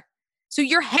before. So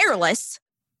you're hairless.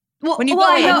 Well, when you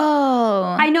go in.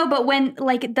 I know, but when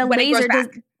like the laser does,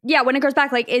 when it goes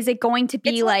back, like, is it going to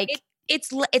be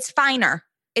it's finer.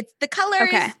 It's the color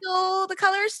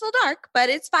is still dark, but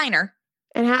it's finer.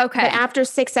 And but after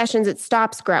 6 sessions, it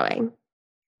stops growing.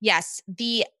 Yes.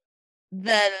 The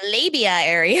labia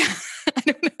area. I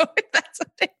don't know if that's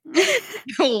something.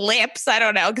 Lips. I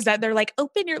don't know. Because they're like,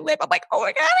 open your lip. I'm like, oh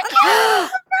my God, I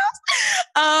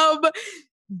can't.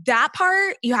 That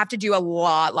part you have to do a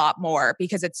lot more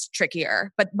because it's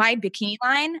trickier. But my bikini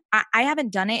line, I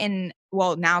haven't done it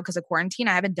now because of quarantine,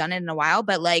 I haven't done it in a while,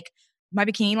 but like my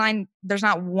bikini line, there's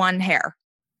not one hair.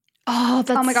 Oh,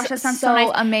 my gosh, that sounds so nice.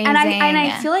 Amazing. And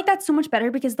I feel like that's so much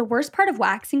better because the worst part of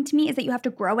waxing to me is that you have to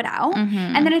grow it out. Mm-hmm.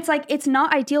 And then it's like, it's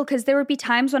not ideal because there would be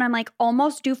times when I'm like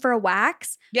almost due for a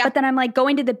wax, but then I'm like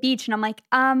going to the beach and I'm like,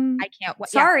 I can't.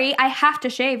 Sorry, I have to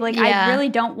shave. Like I really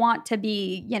don't want to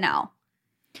be,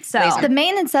 So the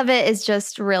maintenance of it is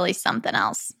just really something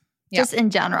else. Just in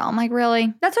general. I'm like,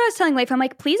 really? That's what I was telling Leif. I'm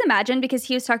like, please imagine, because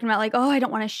he was talking about like, oh, I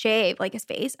don't want to shave like his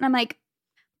face. And I'm like,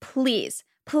 please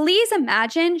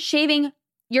imagine shaving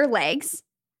your legs,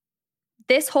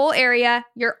 this whole area,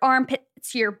 your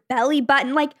armpits, your belly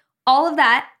button. Like, all of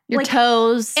that. Your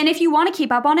toes. And if you want to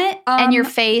keep up on it. And your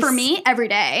face. For me, every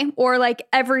day. Or like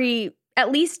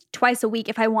at least twice a week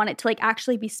if I want it to like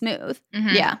actually be smooth.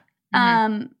 Mm-hmm. Yeah.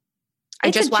 I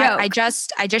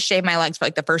just shaved my legs for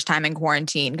like the first time in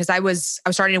quarantine because I was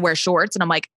starting to wear shorts and I'm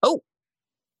like, oh,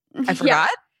 I forgot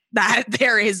that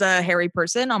there is a hairy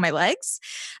person on my legs.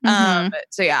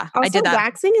 So yeah, also, I did that.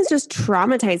 Waxing is just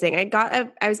traumatizing.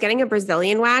 I was getting a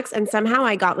Brazilian wax and somehow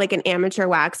I got like an amateur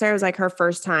waxer. It was like her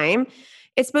first time.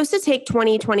 It's supposed to take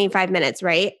 20, 25 minutes,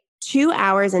 right? 2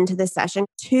 hours into the session,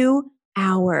 2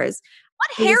 hours.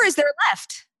 What hair is there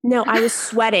left? No, I was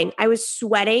sweating. I was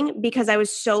sweating because I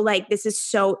was so like, this is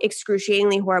so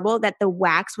excruciatingly horrible that the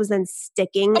wax was then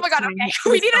sticking. Oh my God. Okay.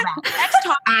 We need a next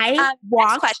topic. I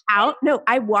walked out. No,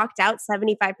 I walked out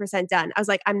 75% done. I was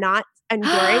like, I'm not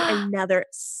enduring another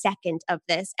second of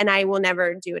this and I will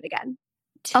never do it again.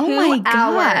 Oh my 2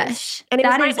 hours. And it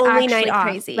was my only night off.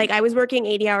 Crazy. Like I was working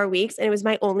 80-hour weeks and it was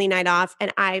my only night off.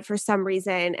 And I, for some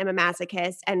reason, am a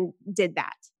masochist and did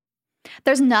that.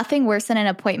 There's nothing worse than an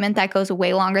appointment that goes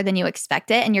way longer than you expect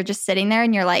it. And you're just sitting there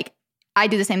and you're like, I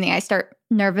do the same thing. I start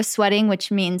nervous sweating, which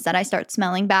means that I start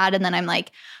smelling bad. And then I'm like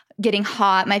getting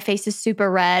hot. My face is super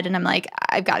red. And I'm like,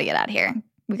 I've got to get out of here.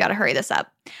 We got to hurry this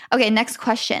up. Okay, next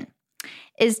question.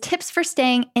 Is tips for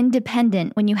staying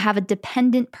independent when you have a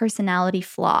dependent personality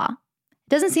flaw? It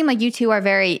doesn't seem like you two are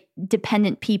very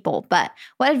dependent people, but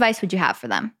what advice would you have for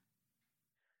them?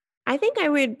 I think I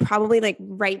would probably like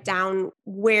write down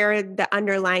where the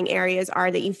underlying areas are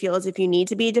that you feel as if you need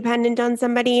to be dependent on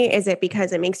somebody. Is it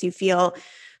because it makes you feel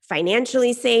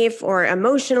financially safe or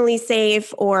emotionally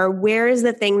safe? Or where is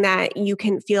the thing that you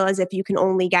can feel as if you can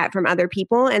only get from other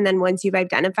people? And then once you've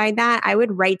identified that, I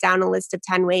would write down a list of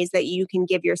 10 ways that you can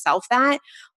give yourself that,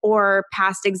 or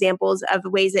past examples of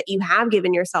ways that you have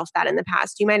given yourself that in the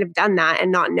past. You might have done that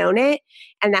and not known it.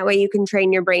 And that way you can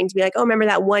train your brain to be like, oh, remember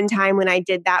that one time when I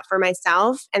did that for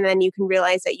myself? And then you can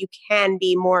realize that you can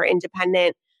be more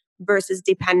independent versus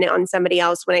dependent on somebody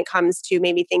else when it comes to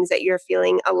maybe things that you're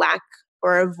feeling a lack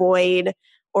or a void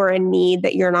or a need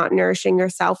that you're not nourishing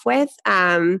yourself with.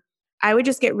 I would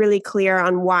just get really clear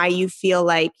on why you feel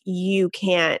like you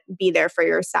can't be there for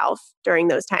yourself during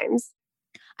those times.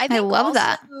 I love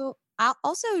that.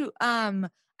 Also,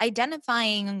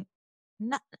 identifying,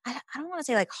 I don't want to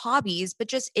say like hobbies, but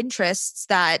just interests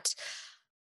that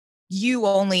you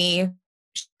only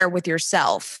share with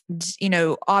yourself. You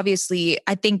know, obviously,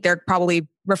 I think they're probably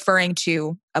referring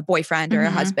to a boyfriend or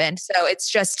a husband. So it's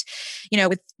just, you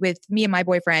know, with me and my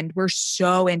boyfriend, we're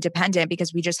so independent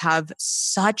because we just have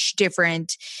such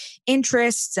different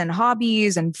interests and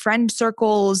hobbies and friend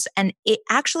circles. And it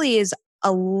actually is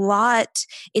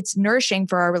it's nourishing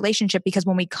for our relationship because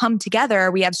when we come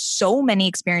together, we have so many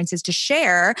experiences to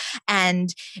share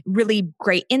and really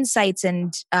great insights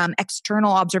and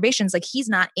external observations. Like he's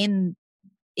not in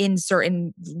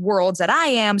certain worlds that I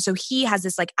am. So he has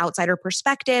this like outsider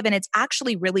perspective, and it's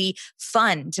actually really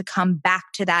fun to come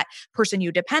back to that person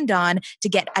you depend on to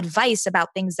get advice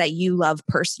about things that you love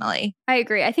personally. I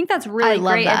agree. I think that's really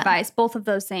great advice. Both of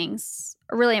those things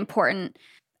are really important.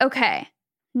 Okay.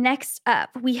 Next up,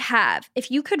 we have, if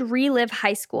you could relive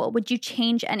high school, would you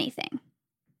change anything?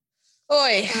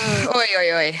 Oi.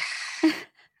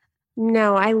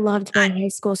 No, I loved my high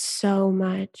school so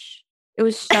much. It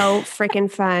was so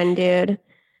freaking fun, dude.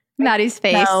 Maddie's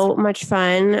face. So much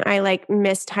fun. I like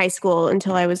missed high school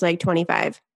until I was like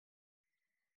 25.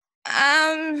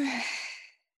 I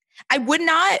would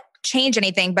not change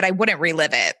anything, but I wouldn't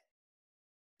relive it.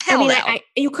 Hell no.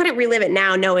 You couldn't relive it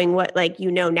now knowing what like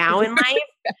you know now in life.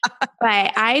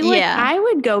 But I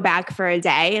would go back for a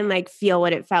day and like feel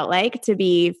what it felt like to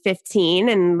be 15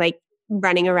 and like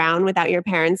running around without your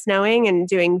parents knowing and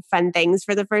doing fun things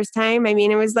for the first time. I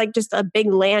mean, it was like just a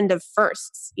big land of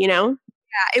firsts, you know?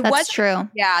 Yeah, That's true.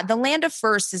 Yeah, the land of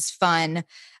firsts is fun.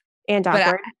 And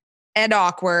awkward. And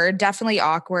awkward, definitely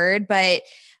awkward. But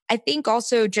I think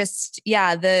also just,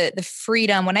 the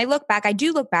freedom. When I look back, I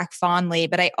do look back fondly,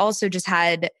 but I also just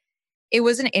it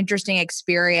was an interesting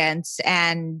experience.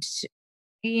 And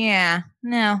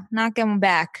not going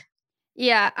back.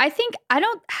 Yeah, I think I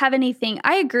don't have anything.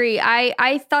 I agree.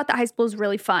 I thought that high school was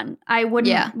really fun. I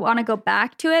wouldn't want to go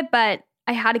back to it, but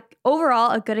I had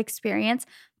overall a good experience.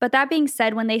 But that being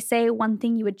said, when they say one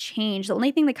thing you would change, the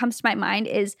only thing that comes to my mind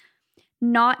is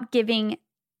not giving,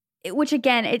 which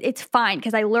again, it's fine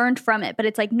because I learned from it, but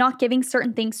it's like not giving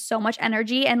certain things so much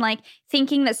energy and like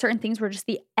thinking that certain things were just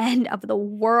the end of the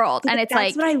world. And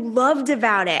that's what I loved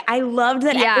about it. I loved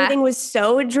that everything was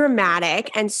so dramatic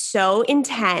and so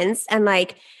intense and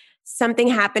like something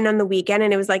happened on the weekend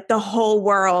and it was like the whole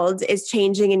world is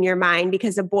changing in your mind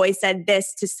because a boy said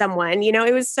this to someone. You know,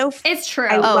 it was so It's true.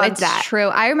 I love that. True.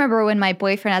 I remember when my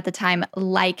boyfriend at the time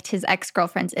liked his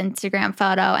ex-girlfriend's Instagram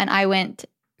photo and I went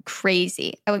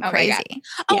crazy. I went crazy.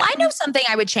 Oh, I know something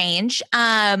I would change.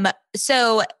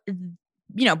 So,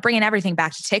 you know, bringing everything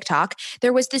back to TikTok,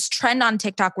 there was this trend on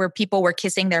TikTok where people were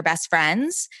kissing their best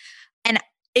friends. And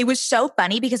it was so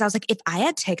funny because I was like, if I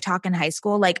had TikTok in high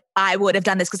school, like I would have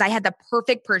done this because I had the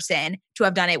perfect person to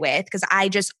have done it with. Because I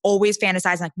just always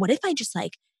fantasize like, what if I just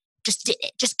did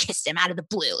it, just kissed him out of the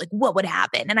blue? Like what would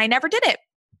happen? And I never did it.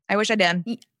 I wish I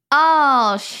did.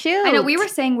 Oh, shoot. I know we were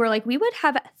saying we would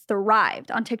have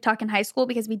thrived on TikTok in high school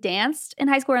because we danced in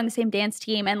high school. We were on the same dance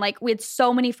team. And like we had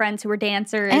so many friends who were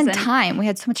dancers. And time. We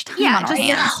had so much time on our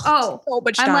hands. Oh, so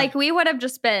much time. I'm like, we would have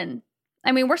just been,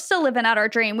 I mean, we're still living out our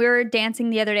dream. We were dancing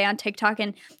the other day on TikTok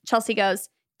and Chelsea goes,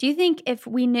 do you think if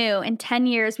we knew in 10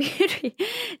 years we could be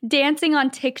dancing on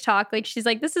TikTok? Like, she's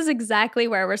like, this is exactly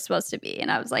where we're supposed to be.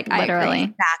 And I was like, literally. I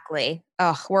agree. Exactly.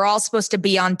 Oh, we're all supposed to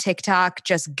be on TikTok,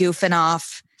 just goofing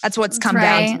off. That's what's come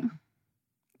down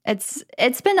to.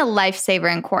 It's been a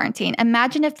lifesaver in quarantine.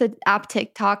 Imagine if the app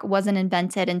TikTok wasn't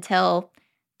invented until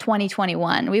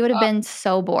 2021. We would have been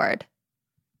so bored.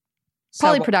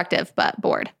 Probably productive, but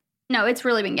bored. No, it's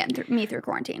really been getting me through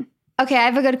quarantine. Okay, I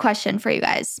have a good question for you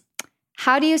guys.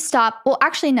 How do you stop? Well,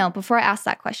 actually, no. Before I ask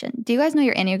that question, do you guys know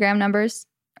your Enneagram numbers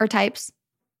or types?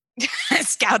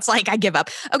 Scout's like, I give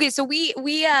up. Okay, so we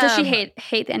does she hate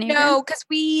the Enneagram? No, because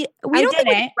we don't think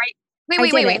right.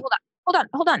 Wait. Hold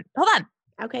on.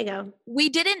 Okay, go. We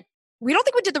don't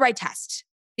think we did the right test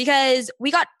because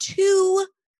we got 2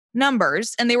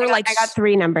 numbers and they were I got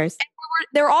 3 numbers.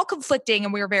 They were all conflicting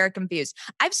and we were very confused.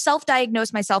 I've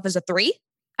self-diagnosed myself as a 3.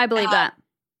 I believe that.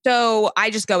 So I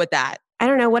just go with that. I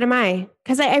don't know. What am I?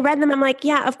 Because I read them. I'm like,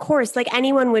 yeah, of course. Like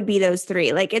anyone would be those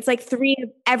 3. Like it's like 3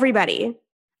 of everybody.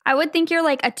 I would think you're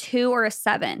like a 2 or a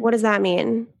 7. What does that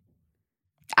mean?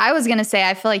 I was going to say,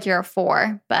 I feel like you're a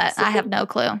 4, but I have no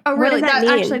clue. Oh, really? What does that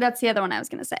mean? Actually, that's the other one I was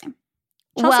going to say.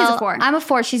 Chelsea's a 4. I'm a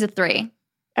 4. She's a 3.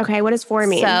 Okay. What does 4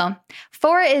 mean? So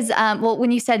 4 is, well,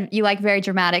 when you said you like very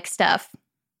dramatic stuff,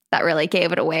 that really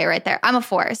gave it away right there. I'm a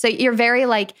 4. So you're very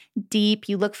like deep.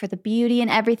 You look for the beauty in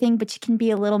everything, but you can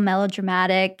be a little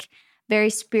melodramatic, very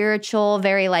spiritual,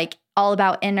 very like all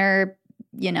about inner,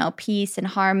 peace and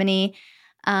harmony,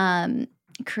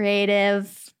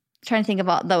 creative. Trying to think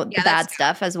about the bad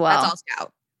stuff as well. That's all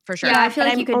Scout for sure. Yeah, I feel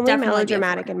like I'm you could only definitely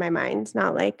melodramatic in my mind,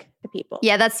 not like the people.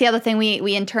 Yeah, that's the other thing. We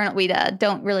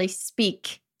don't really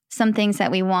speak some things that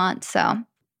we want. So,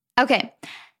 okay.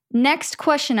 Next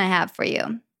question I have for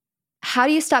you. How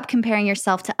do you stop comparing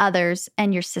yourself to others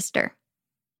and your sister?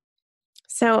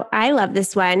 So I love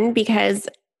this one because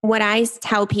what I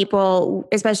tell people,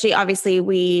 especially obviously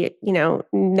we, know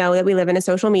that we live in a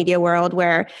social media world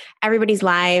where everybody's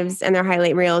lives and their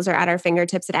highlight reels are at our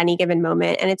fingertips at any given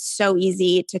moment. And it's so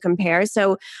easy to compare.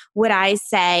 So what I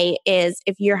say is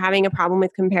if you're having a problem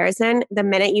with comparison, the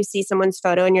minute you see someone's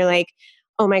photo and you're like,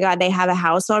 oh my God, they have a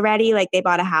house already. Like they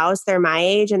bought a house, they're my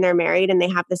age and they're married and they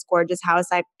have this gorgeous house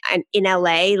in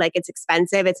LA. Like it's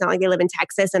expensive. It's not like they live in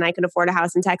Texas and I can afford a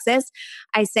house in Texas.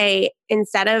 I say,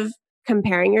 instead of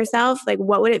comparing yourself, like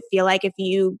what would it feel like if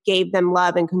you gave them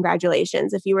love and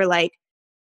congratulations? If you were like,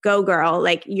 go girl,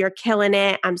 like you're killing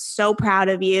it. I'm so proud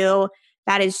of you.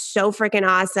 That is so freaking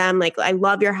awesome. Like I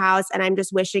love your house and I'm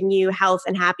just wishing you health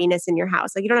and happiness in your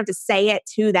house. Like you don't have to say it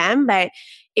to them, but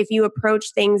if you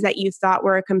approach things that you thought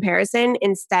were a comparison,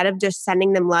 instead of just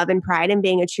sending them love and pride and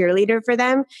being a cheerleader for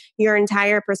them, your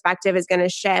entire perspective is going to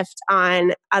shift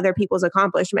on other people's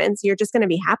accomplishments. You're just going to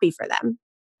be happy for them.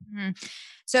 Mm-hmm.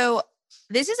 So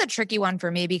this is a tricky one for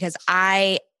me because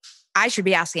I should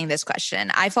be asking this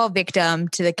question. I fall victim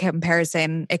to the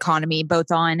comparison economy,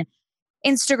 both on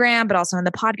Instagram, but also in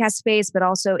the podcast space, but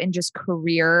also in just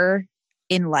career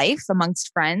in life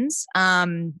amongst friends.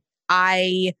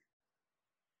 I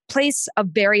place a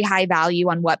very high value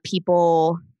on what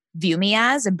people view me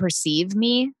as and perceive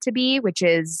me to be, which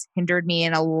has hindered me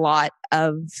in a lot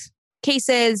of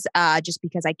cases, just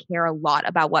because I care a lot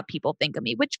about what people think of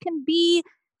me, which can be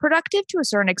productive to a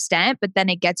certain extent, but then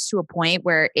it gets to a point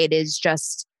where it is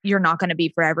just, you're not going to be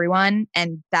for everyone.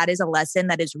 And that is a lesson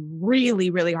that is really,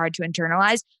 really hard to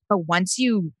internalize. But once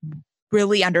you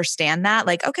really understand that,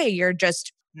 like, okay, you're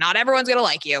just, not everyone's going to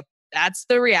like you. That's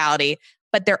the reality.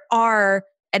 But there are,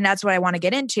 and that's what I want to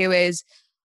get into is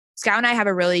Scout and I have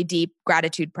a really deep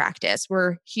gratitude practice.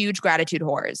 We're huge gratitude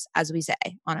whores, as we say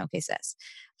on OK Sis.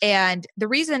 And the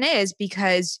reason is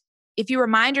because if you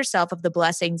remind yourself of the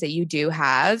blessings that you do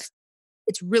have,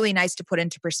 it's really nice to put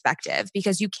into perspective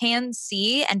because you can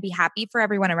see and be happy for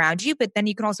everyone around you. But then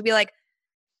you can also be like,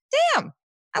 damn,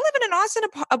 I live in an awesome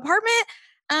apartment.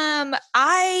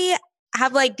 I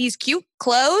have like these cute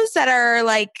clothes that are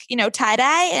like,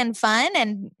 tie-dye and fun.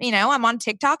 And, I'm on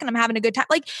TikTok and I'm having a good time.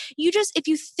 Like if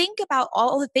you think about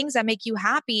all the things that make you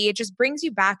happy, it just brings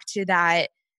you back to that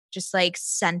just like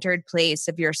centered place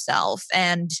of yourself.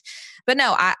 But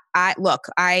no, I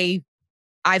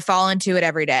fall into it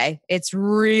every day. It's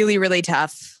really, really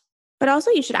tough. But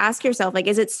also you should ask yourself, like,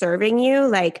 is it serving you?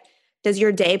 Like, does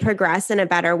your day progress in a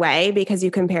better way because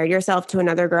you compared yourself to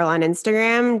another girl on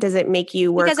Instagram? Does it make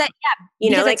you work? Because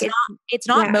it's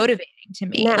not motivating to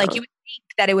me. No. Like you would think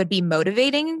that it would be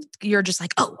motivating. You're just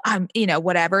like, oh, I'm,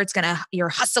 whatever. You're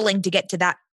hustling to get to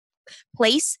that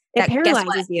place. It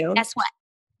paralyzes you. Guess what?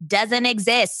 Doesn't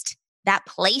exist. That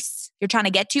place you're trying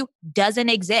to get to doesn't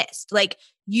exist. Like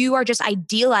you are just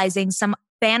idealizing some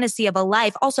fantasy of a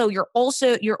life. Also,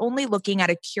 you're only looking at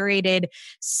a curated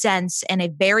sense and a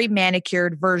very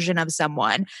manicured version of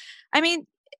someone. I mean,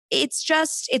 it's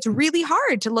really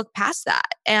hard to look past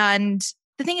that. And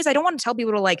the thing is, I don't want to tell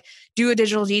people to like do a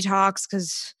digital detox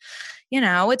because,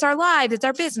 it's our lives, it's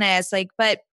our business. Like,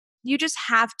 but you just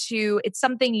have to, it's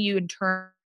something you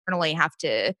internally have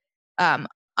to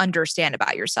understand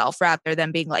about yourself rather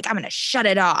than being like, I'm going to shut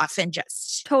it off and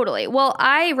just. Totally. Well,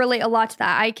 I relate a lot to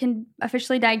that. I can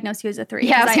officially diagnose you as a 3.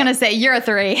 Yeah, I was going to say you're a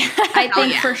 3. I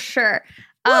think for sure.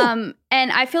 And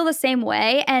I feel the same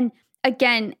way. And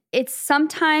again, it's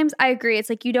sometimes I agree. It's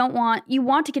like you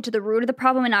want to get to the root of the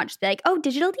problem and not just be like, oh,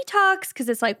 digital detox. Because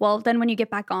it's like, well, then when you get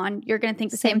back on, you're going to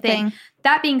think the same thing.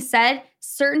 That being said,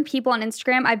 certain people on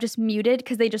Instagram I've just muted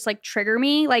because they just like trigger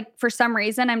me. Like for some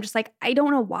reason, I'm just like, I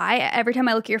don't know why. Every time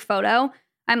I look at your photo,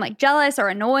 I'm like jealous or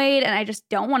annoyed and I just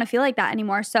don't want to feel like that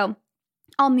anymore. So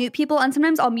I'll mute people and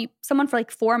sometimes I'll mute someone for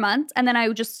like 4 months and then I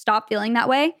would just stop feeling that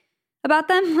way about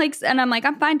them. And I'm like,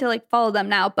 I'm fine to like follow them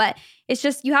now. But it's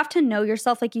just, you have to know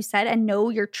yourself, like you said, and know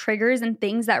your triggers and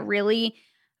things that really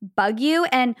bug you.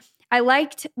 And I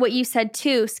liked what you said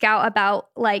too, Scout, about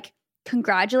like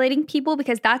congratulating people,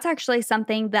 because that's actually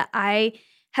something that I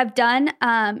have done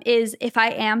is if I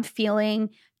am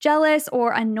feeling jealous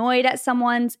or annoyed at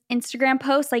someone's Instagram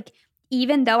post, like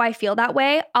even though I feel that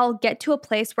way, I'll get to a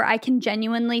place where I can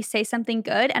genuinely say something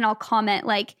good and I'll comment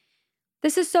like,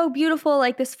 this is so beautiful,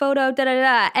 like this photo,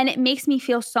 da-da-da. And it makes me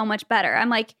feel so much better. I'm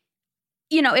like,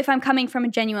 if I'm coming from a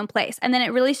genuine place. And then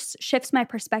it really shifts my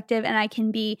perspective and I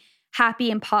can be happy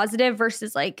and positive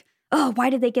versus like, oh, why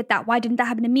did they get that? Why didn't that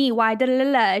happen to me? Why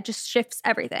da-da-da-da? It just shifts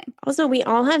everything. Also, we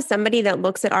all have somebody that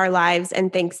looks at our lives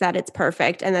and thinks that it's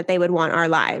perfect and that they would want our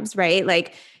lives, right?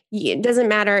 Like, it doesn't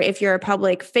matter if you're a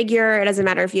public figure. It doesn't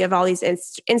matter if you have all these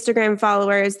Instagram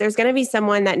followers. There's going to be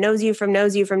someone that knows you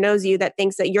that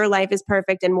thinks that your life is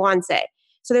perfect and wants it.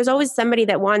 So there's always somebody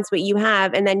that wants what you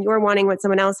have and then you're wanting what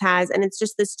someone else has. And it's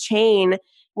just this chain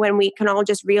when we can all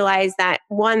just realize that,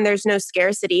 one, there's no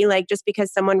scarcity. Like just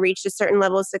because someone reached a certain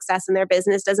level of success in their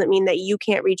business doesn't mean that you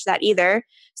can't reach that either.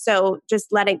 So just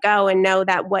let it go and know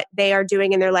that what they are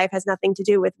doing in their life has nothing to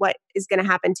do with what is going to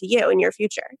happen to you in your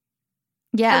future.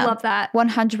 Yeah. I love that.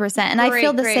 100%. And I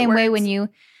feel the same way when you,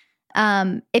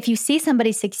 if you see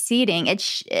somebody succeeding,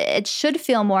 it should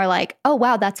feel more like, oh,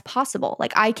 wow, that's possible.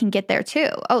 Like I can get there too.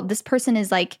 Oh, this person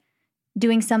is like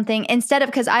doing something instead of,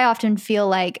 because I often feel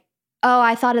like, oh,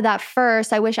 I thought of that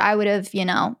first. I wish I would have,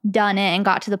 done it and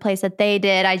got to the place that they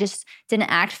did. I just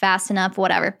didn't act fast enough,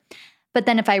 whatever. But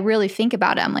then if I really think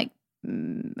about it, I'm like,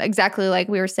 exactly like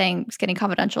we were saying, Skinny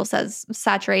Confidential says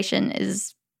saturation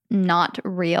is not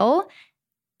real.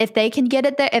 If they can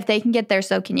get there,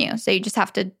 so can you. So you just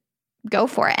have to go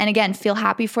for it. And again, feel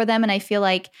happy for them. And I feel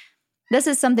like this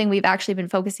is something we've actually been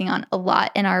focusing on a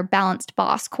lot in our Balanced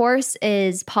Boss course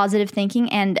is positive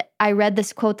thinking. And I read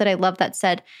this quote that I love that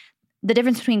said, the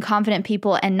difference between confident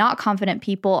people and not confident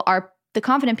people are the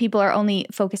confident people are only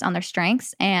focused on their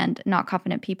strengths and not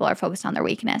confident people are focused on their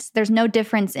weakness. There's no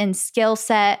difference in skill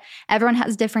set. Everyone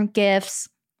has different gifts.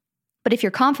 But if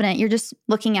you're confident, you're just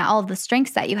looking at all of the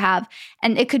strengths that you have.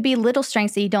 And it could be little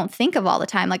strengths that you don't think of all the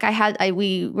time. Like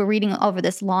we were reading over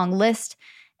this long list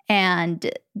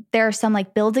and there are some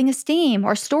like building esteem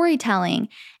or storytelling.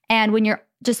 And when you're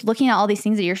just looking at all these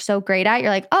things that you're so great at, you're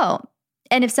like, oh,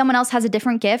 and if someone else has a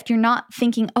different gift, you're not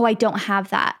thinking, oh, I don't have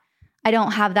that. I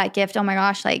don't have that gift. Oh my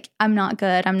gosh, like I'm not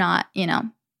good. I'm not,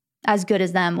 as good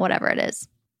as them, whatever it is.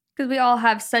 Because we all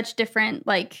have such different,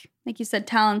 like you said,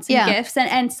 talents and gifts.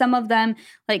 And some of them,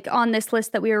 like on this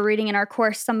list that we were reading in our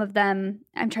course, some of them,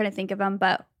 I'm trying to think of them,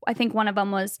 but I think one of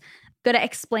them was good at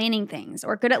explaining things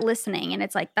or good at listening. And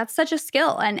it's like, that's such a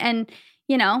skill. And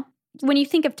when you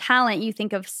think of talent, you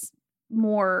think of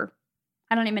more,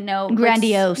 I don't even know.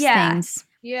 Grandiose things.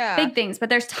 Yeah. Big things. But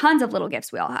there's tons of little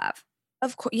gifts we all have.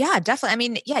 Of course. Yeah, definitely. I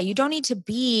mean, yeah, you don't need to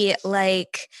be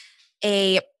like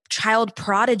a child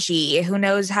prodigy who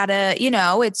knows how to,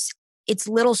 it's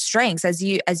little strengths, as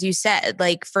you said.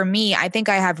 Like for me, I think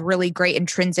I have really great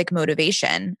intrinsic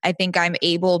motivation. I think I'm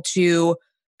able to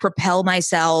propel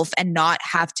myself and not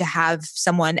have to have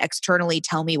someone externally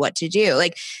tell me what to do.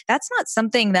 Like that's not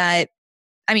something that,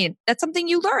 I mean, that's something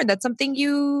you learn. That's something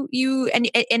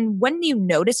and when you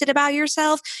notice it about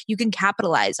yourself, you can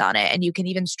capitalize on it and you can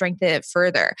even strengthen it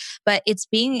further. But it's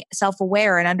being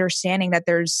self-aware and understanding that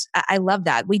I love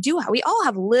that. We all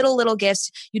have little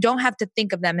gifts. You don't have to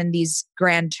think of them in these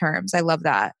grand terms. I love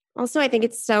that. Also, I think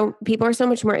people are so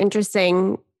much more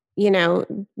interesting,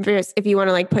 versus if you want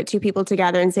to like put two people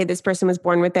together and say this person was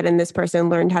born with it and this person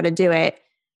learned how to do it.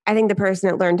 I think the person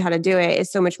that learned how to do it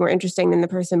is so much more interesting than the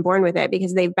person born with it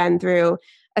because they've been through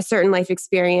a certain life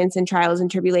experience and trials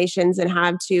and tribulations and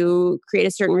have to create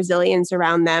a certain resilience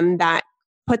around them that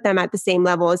put them at the same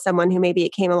level as someone who maybe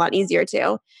it came a lot easier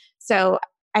to. So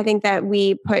I think that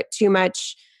we put too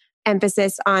much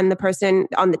emphasis on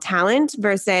the talent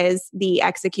versus the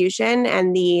execution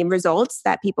and the results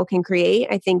that people can create.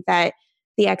 I think that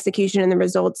the execution and the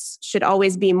results should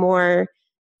always be more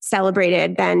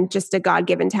celebrated than just a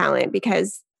God-given talent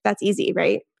because that's easy,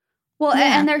 right? Well,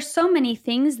 and there's so many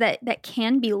things that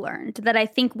can be learned that I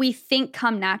think we think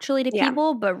come naturally to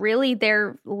people, but really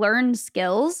they're learned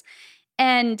skills.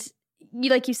 And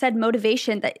like you said,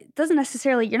 motivation, that doesn't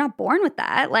necessarily, you're not born with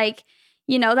that. Like,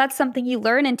 that's something you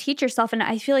learn and teach yourself. And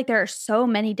I feel like there are so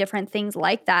many different things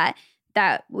like that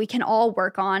we can all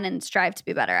work on and strive to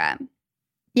be better at.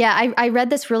 Yeah, I read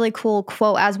this really cool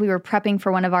quote as we were prepping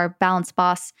for one of our Balanced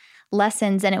Boss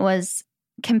lessons, and it was,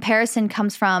 comparison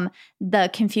comes from the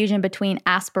confusion between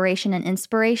aspiration and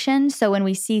inspiration. So when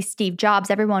we see Steve Jobs,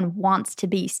 everyone wants to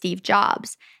be Steve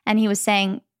Jobs. And he was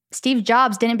saying Steve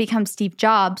Jobs didn't become Steve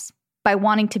Jobs by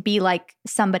wanting to be like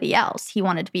somebody else. He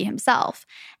wanted to be himself.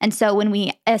 And so when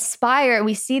we aspire,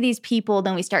 we see these people,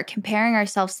 then we start comparing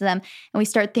ourselves to them, and we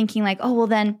start thinking like, oh, well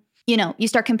then, you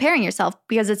start comparing yourself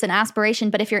because it's an aspiration.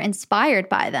 But if you're inspired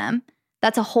by them,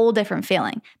 that's a whole different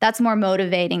feeling. That's more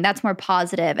motivating. That's more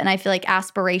positive. And I feel like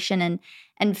aspiration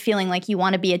and feeling like you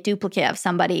want to be a duplicate of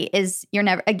somebody is, you're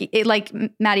never, like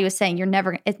Maddie was saying,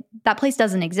 that place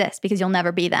doesn't exist because you'll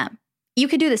never be them. You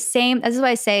could do the same. This is what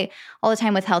I say all the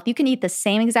time with health. You can eat the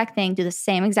same exact thing, do the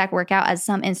same exact workout as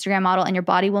some Instagram model, and your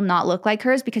body will not look like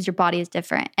hers because your body is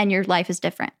different and your life is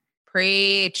different.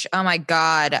 Preach. Oh my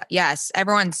God. Yes.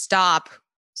 Everyone stop.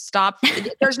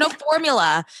 There's no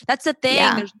formula. That's the thing.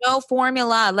 Yeah. There's no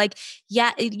formula. Like,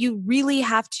 yeah, you really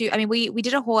have to. I mean, we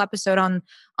did a whole episode on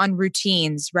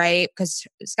routines, right? Because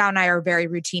Scout and I are very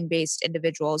routine-based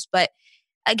individuals. But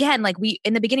again, like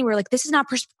in the beginning, we were like, this is not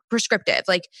prescriptive.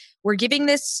 Like we're giving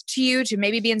this to you to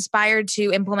maybe be inspired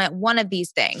to implement one of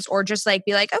these things, or just like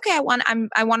be like, okay, I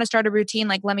want to start a routine.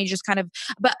 Like, let me just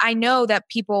but I know that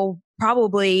people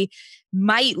probably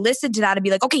might listen to that and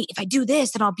be like, okay, if I do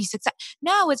this, then I'll be successful.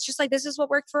 No, it's just like, this is what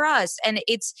worked for us. And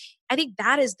I think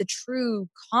that is the true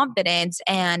confidence.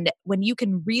 And when you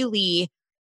can really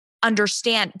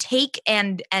understand, take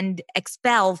and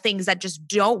expel things that just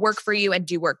don't work for you and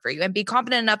do work for you, and be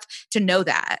confident enough to know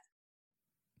that.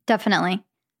 Definitely.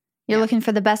 You're looking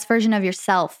for the best version of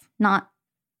yourself, not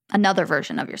another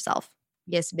version of yourself.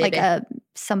 Yes, baby. Like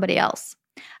somebody else.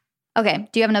 Okay.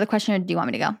 Do you have another question or do you want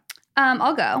me to go?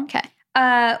 I'll go. Okay.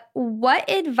 What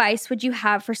advice would you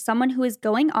have for someone who is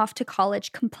going off to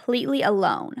college completely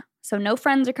alone? So no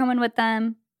friends are coming with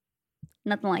them,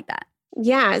 nothing like that.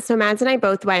 Yeah. So Mads and I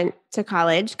both went to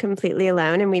college completely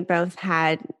alone, and we both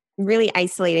had really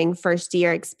isolating first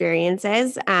year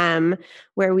experiences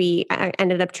where we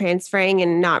ended up transferring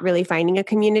and not really finding a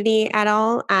community at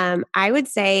all. I would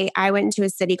say I went into a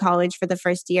city college for the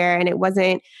first year, and it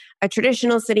wasn't a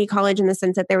traditional city college in the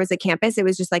sense that there was a campus. It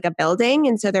was just like a building.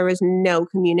 And so there was no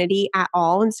community at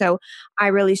all. And so I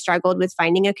really struggled with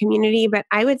finding a community. But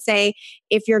I would say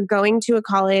if you're going to a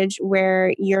college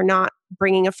where you're not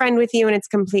bringing a friend with you and it's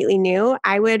completely new,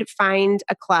 I would find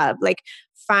a club. Like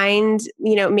find,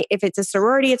 if it's a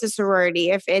sorority, it's a sorority.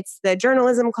 If it's the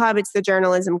journalism club, it's the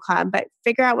journalism club. But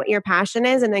figure out what your passion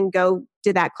is and then go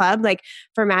to that club. Like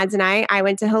for Mads and I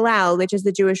went to Hillel, which is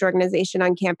the Jewish organization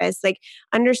on campus. Like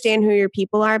understand who your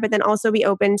people are, but then also be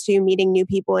open to meeting new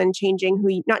people and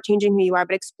not changing who you are,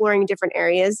 but exploring different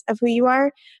areas of who you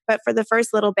are. But for the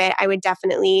first little bit, I would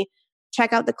definitely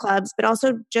check out the clubs, but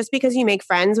also just because you make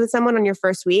friends with someone on your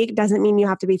first week doesn't mean you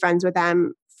have to be friends with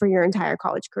them for your entire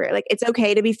college career. Like it's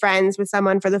okay to be friends with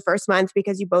someone for the first month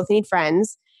because you both need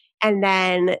friends. And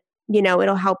then,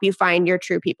 it'll help you find your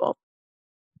true people.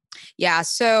 Yeah.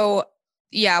 So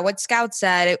what Scout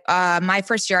said, my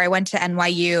first year I went to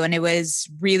NYU and it was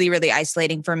really, really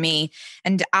isolating for me.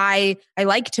 And I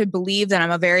like to believe that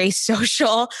I'm a very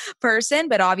social person,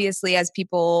 but obviously as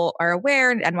people are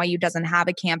aware, NYU doesn't have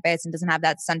a campus and doesn't have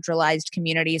that centralized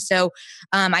community. So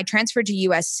I transferred to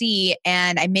USC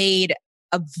and I made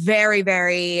a very,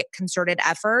 very concerted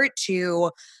effort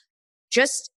to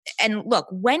and look,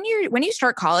 when you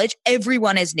start college,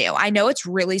 everyone is new. I know it's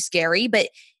really scary, but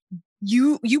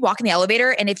you walk in the elevator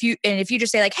and if you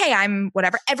just say like, hey, I'm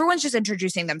whatever, everyone's just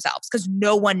introducing themselves because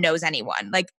no one knows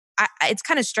anyone. Like it's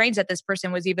kind of strange that this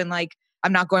person was even like,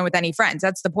 I'm not going with any friends.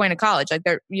 That's the point of college. Like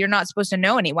you're not supposed to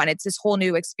know anyone. It's this whole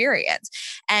new experience.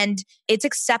 And it's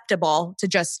acceptable to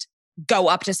just go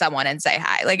up to someone and say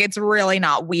hi. Like it's really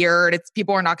not weird.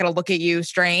 People are not going to look at you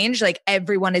strange. Like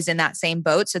everyone is in that same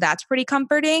boat. So that's pretty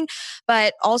comforting.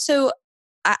 But also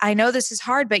I know this is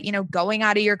hard, but going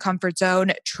out of your comfort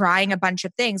zone, trying a bunch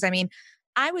of things. I mean,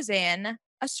 I was in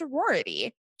a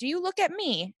sorority. Do you look at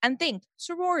me and think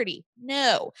sorority?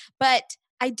 No, but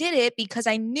I did it because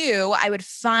I knew I would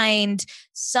find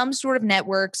some sort of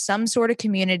network, some sort of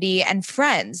community and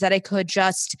friends that I could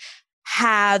just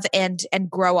have and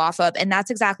grow off of. And that's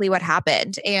exactly what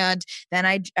happened. And then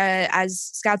I, as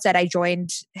Scout said, I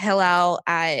joined Hillel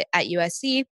at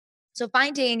USC. So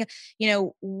finding,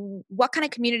 what kind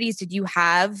of communities did you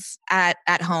have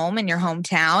at home in your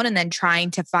hometown, and then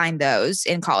trying to find those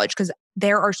in college, because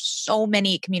there are so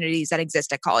many communities that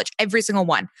exist at college. Every single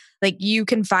one, like you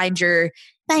can find your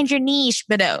niche,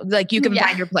 but no, like you can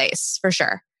find your place for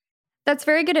sure. That's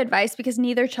very good advice because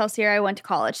neither Chelsea or I went to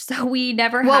college, so we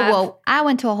never Whoa, I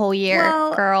went to a whole year,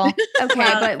 girl. Okay,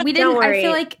 but we didn't. Don't worry. I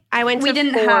feel like I went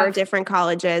to four different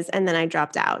colleges and then I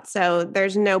dropped out. So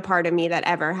there's no part of me that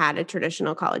ever had a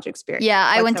traditional college experience. Yeah,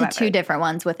 I went to 2 different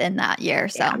ones within that year.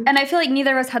 So, and I feel like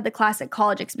neither of us had the classic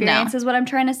college experience, is what I'm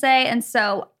trying to say. And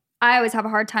so I always have a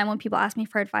hard time when people ask me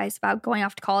for advice about going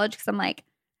off to college because I'm like,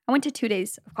 I went to 2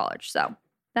 days of college, so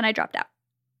then I dropped out.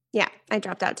 Yeah, I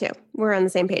dropped out too. We're on the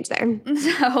same page there.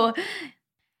 So,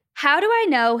 how do I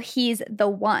know he's the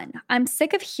one? I'm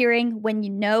sick of hearing when you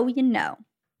know, you know.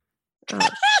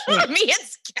 Oh, me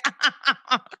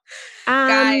and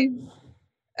Scout.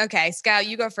 Okay, Scout,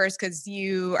 you go first because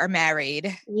you are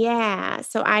married. Yeah.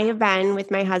 So I have been with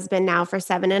my husband now for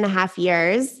 7.5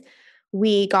 years.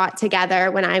 We got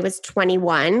together when I was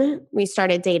 21. We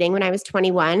started dating when I was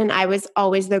 21. And I was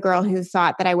always the girl who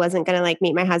thought that I wasn't going to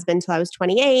meet my husband until I was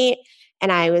 28.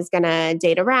 And I was going to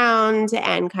date around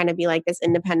and kind of be like this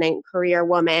independent career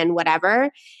woman,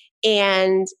 whatever.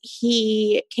 And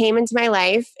he came into my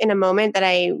life in a moment that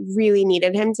I really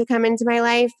needed him to come into my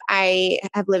life. I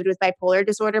have lived with bipolar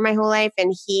disorder my whole life,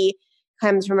 and he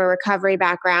comes from a recovery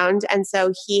background. And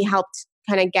so he helped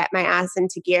kind of get my ass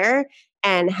into gear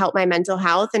and help my mental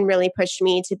health and really pushed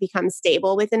me to become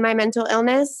stable within my mental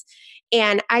illness.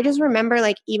 And I just remember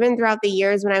even throughout the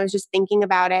years when I was just thinking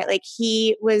about it,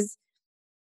 he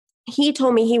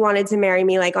told me he wanted to marry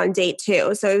me on date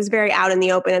 2. So it was very out in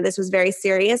the open and this was very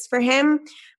serious for him.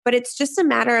 But it's just a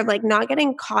matter of not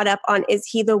getting caught up on, is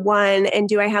he the one? And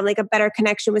do I have a better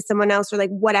connection with someone else, or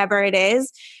whatever it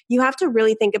is? You have to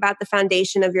really think about the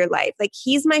foundation of your life.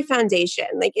 He's my foundation.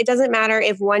 It doesn't matter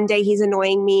if one day he's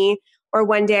annoying me or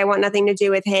one day I want nothing to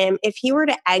do with him. If he were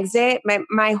to exit,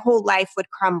 my whole life would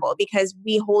crumble because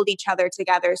we hold each other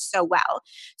together so well.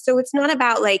 So it's not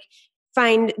about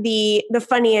find the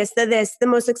funniest, the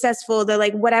most successful,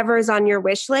 the whatever is on your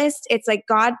wish list. It's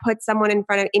God put someone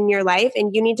in your life,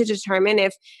 and you need to determine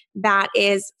if that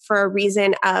is for a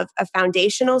reason of a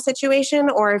foundational situation,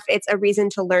 or if it's a reason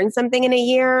to learn something in a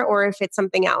year, or if it's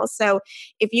something else. So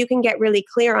if you can get really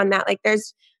clear on that,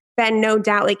 there's been no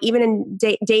doubt, even in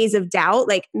days of doubt,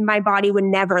 my body would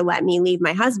never let me leave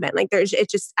my husband.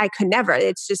 I could never,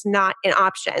 it's just not an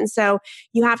option. So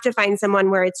you have to find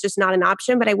someone where it's just not an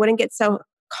option, but I wouldn't get so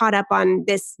caught up on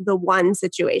the one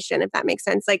situation, if that makes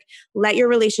sense. Let your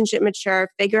relationship mature,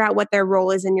 figure out what their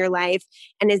role is in your life.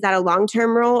 And is that a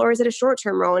long-term role or is it a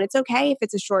short-term role? And it's okay if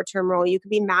it's a short-term role. You could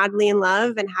be madly in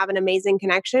love and have an amazing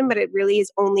connection, but it really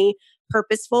is only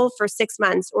purposeful for 6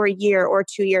 months or a year or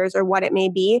 2 years or what it may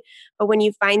be. But when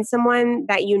you find someone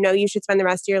that you should spend the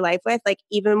rest of your life with,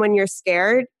 even when you're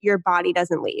scared, your body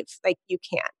doesn't leave.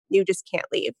 You just can't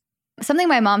leave. Something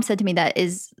my mom said to me that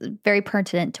is very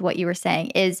pertinent to what you were saying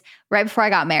is right before I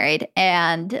got married,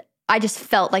 and I just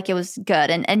felt like it was good.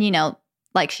 And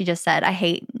like she just said, I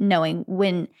hate knowing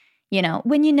when you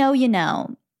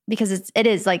know, because it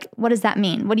is like, what does that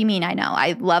mean? What do you mean? I know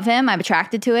I love him. I'm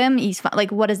attracted to him. He's fun.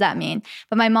 Like, what does that mean?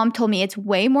 But my mom told me it's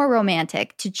way more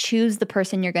romantic to choose the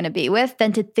person you're going to be with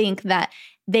than to think that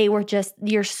they were just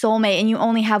your soulmate and you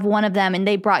only have one of them and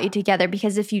they brought you together.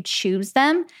 Because if you choose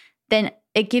them, then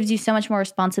it gives you so much more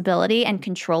responsibility and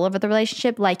control over the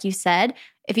relationship. Like you said,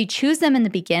 if you choose them in the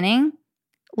beginning,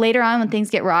 later on when things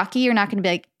get rocky, you're not going to be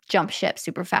like, jump ship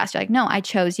super fast. You're like, no, I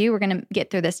chose you. We're going to get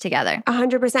through this together.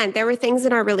 100%. There were things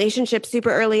in our relationship super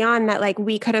early on that like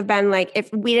we could have been like,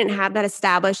 if we didn't have that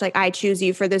established, like I choose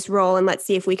you for this role and let's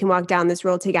see if we can walk down this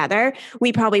role together,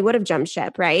 we probably would have jumped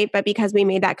ship, right? But because we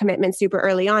made that commitment super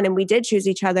early on and we did choose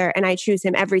each other and I choose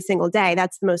him every single day,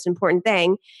 that's the most important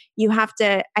thing. You have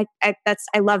to, I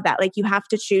love that. Like you have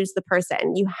to choose the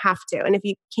person. You have to. And if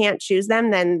you can't choose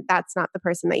them, then that's not the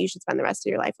person that you should spend the rest of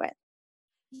your life with.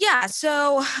 Yeah.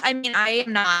 So, I mean,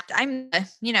 I'm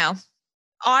the,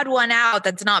 odd one out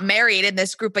that's not married in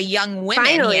this group of young women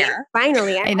here.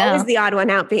 Finally. I'm always the odd one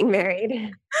out being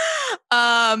married.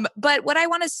 But what I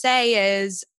want to say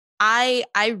is I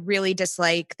really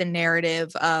dislike the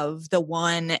narrative of the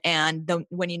one and the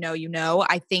when you know.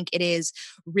 I think it is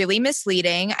really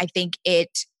misleading. I think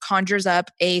it conjures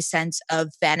up a sense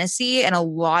of fantasy in a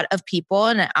lot of people.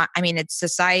 And I mean, it's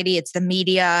society, it's the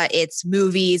media, it's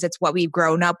movies, it's what we've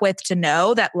grown up with to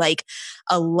know that like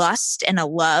a lust and a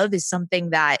love is something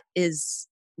that is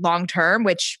long-term,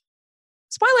 which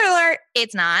spoiler alert,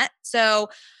 it's not.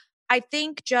 So I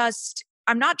think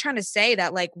I'm not trying to say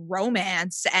that like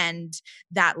romance and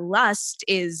that lust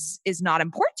is not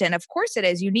important. Of course it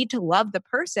is. You need to love the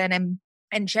person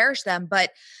and cherish them. But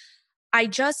I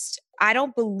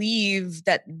don't believe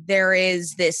that there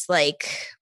is this like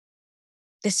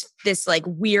this like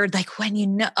weird, like when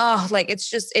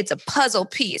it's a puzzle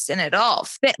piece and it all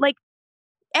fit. Like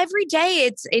every day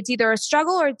it's either a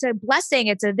struggle or it's a blessing.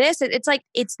 It's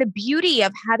the beauty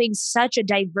of having such a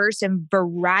diverse and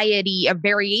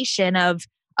variation of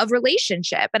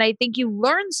relationship. And I think you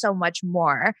learn so much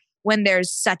more when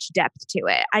there's such depth to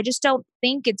it. I just don't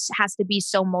think it has to be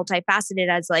so multifaceted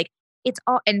as like it's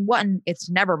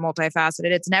never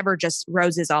multifaceted. It's never just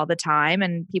roses all the time.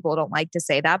 And people don't like to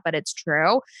say that, but it's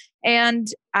true. And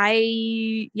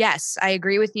I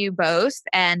agree with you both.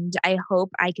 And I hope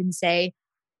I can say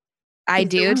I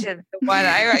do to the one.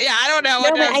 I don't know.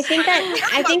 No, but I think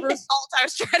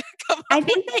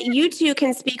that you two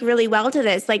can speak really well to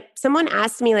this. Like someone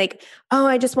asked me like, oh,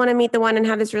 I just want to meet the one and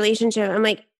have this relationship. I'm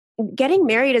like, getting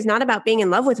married is not about being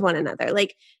in love with one another.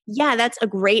 Like, yeah, that's a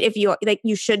great if you like,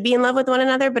 you should be in love with one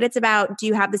another, but it's about, do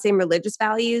you have the same religious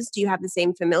values? Do you have the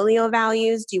same familial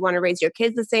values? Do you want to raise your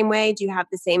kids the same way? Do you have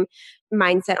the same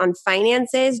mindset on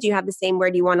finances? Do you have the same, where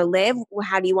do you want to live?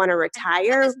 How do you want to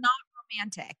retire? It's not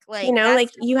romantic. Like, like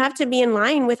you have to be in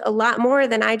line with a lot more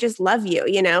than I just love you,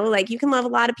 like you can love a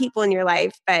lot of people in your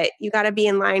life, but you got to be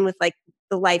in line with like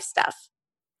the life stuff.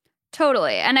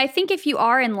 Totally. And I think if you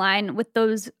are in line with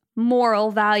those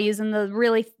moral values and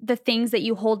the things that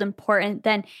you hold important,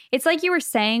 then it's like you were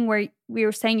saying, where we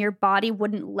were saying your body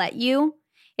wouldn't let you.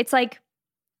 It's like,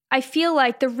 I feel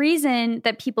like the reason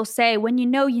that people say when you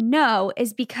know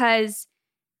is because,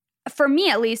 for me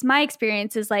at least, my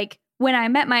experience is like, when I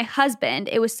met my husband,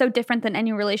 it was so different than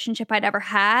any relationship I'd ever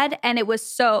had. And it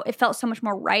felt so much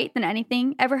more right than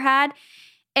anything ever had.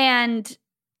 And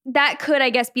that could, I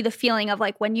guess, be the feeling of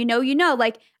like, when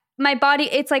like my body,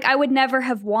 it's like, I would never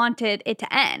have wanted it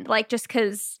to end, like just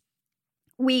because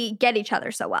we get each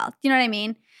other so well. You know what I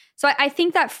mean? So I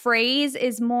think that phrase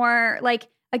is more like,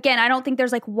 again, I don't think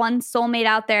there's like one soulmate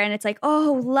out there and it's like,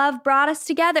 oh, love brought us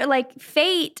together, like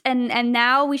fate. And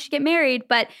now we should get married.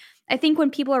 But I think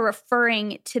when people are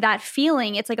referring to that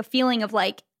feeling, it's like a feeling of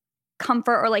like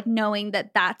comfort or like knowing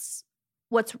that that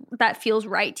feels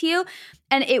right to you.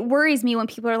 And it worries me when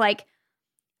people are like,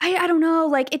 I don't know,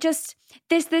 like it just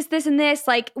this, and this,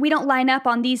 like we don't line up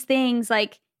on these things,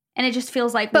 like, and it just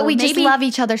feels like, but we just love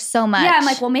each other so much. Yeah, I'm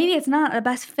like, well, maybe it's not the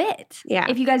best fit. Yeah.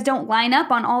 If you guys don't line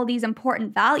up on all these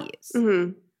important values.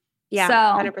 Mm-hmm. Yeah, so,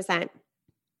 100%.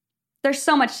 There's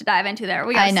so much to dive into there.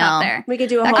 We gotta stop there. We could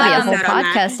do a whole whole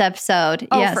podcast episode.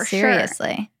 Oh, yeah, for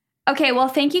seriously. Sure. Okay, well,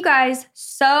 thank you guys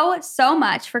so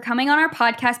much for coming on our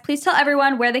podcast. Please tell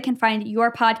everyone where they can find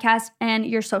your podcast and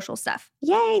your social stuff.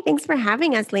 Yay. Thanks for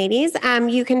having us, ladies.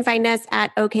 You can find us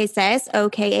at OKSIS,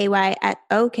 OKAY at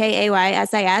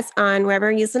OKAYSIS on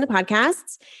wherever you listen to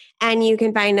podcasts. And you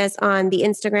can find us on the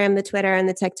Instagram, the Twitter, and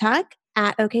the TikTok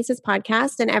at OKSIS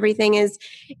Podcast. And everything is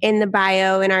in the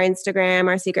bio in our Instagram,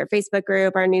 our secret Facebook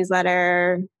group, our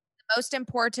newsletter. The most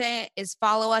important is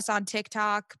follow us on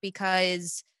TikTok,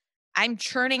 because I'm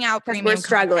churning out premium we're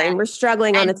struggling. content, We're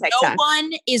struggling on the TikTok. No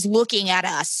one is looking at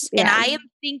us. Yeah. And I am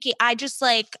thinking, I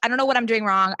don't know what I'm doing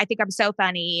wrong. I think I'm so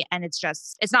funny and it's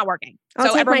not working.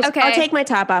 I'll take my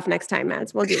top off next time,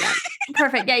 Mads. We'll do that.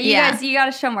 Perfect. Yeah, you guys, you got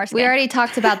to show more skin. We already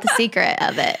talked about the secret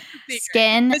of it.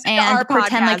 Skin and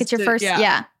pretend like it's your first.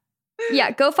 Yeah.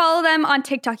 Yeah, go follow them on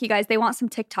TikTok, you guys. They want some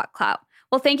TikTok clout.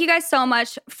 Well, thank you guys so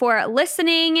much for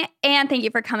listening and thank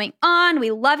you for coming on.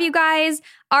 We love you guys.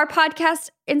 Our podcast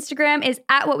Instagram is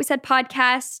at What We Said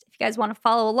Podcast. If you guys want to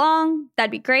follow along,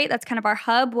 that'd be great. That's kind of our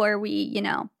hub where we,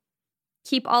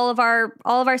 keep all of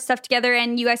our stuff together.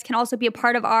 And you guys can also be a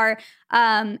part of our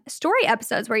story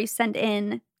episodes where you send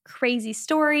in crazy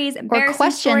stories, embarrassing or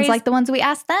questions stories. like the ones we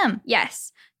asked them.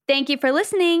 Yes. Thank you for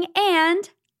listening and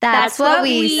that's what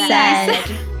we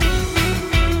said.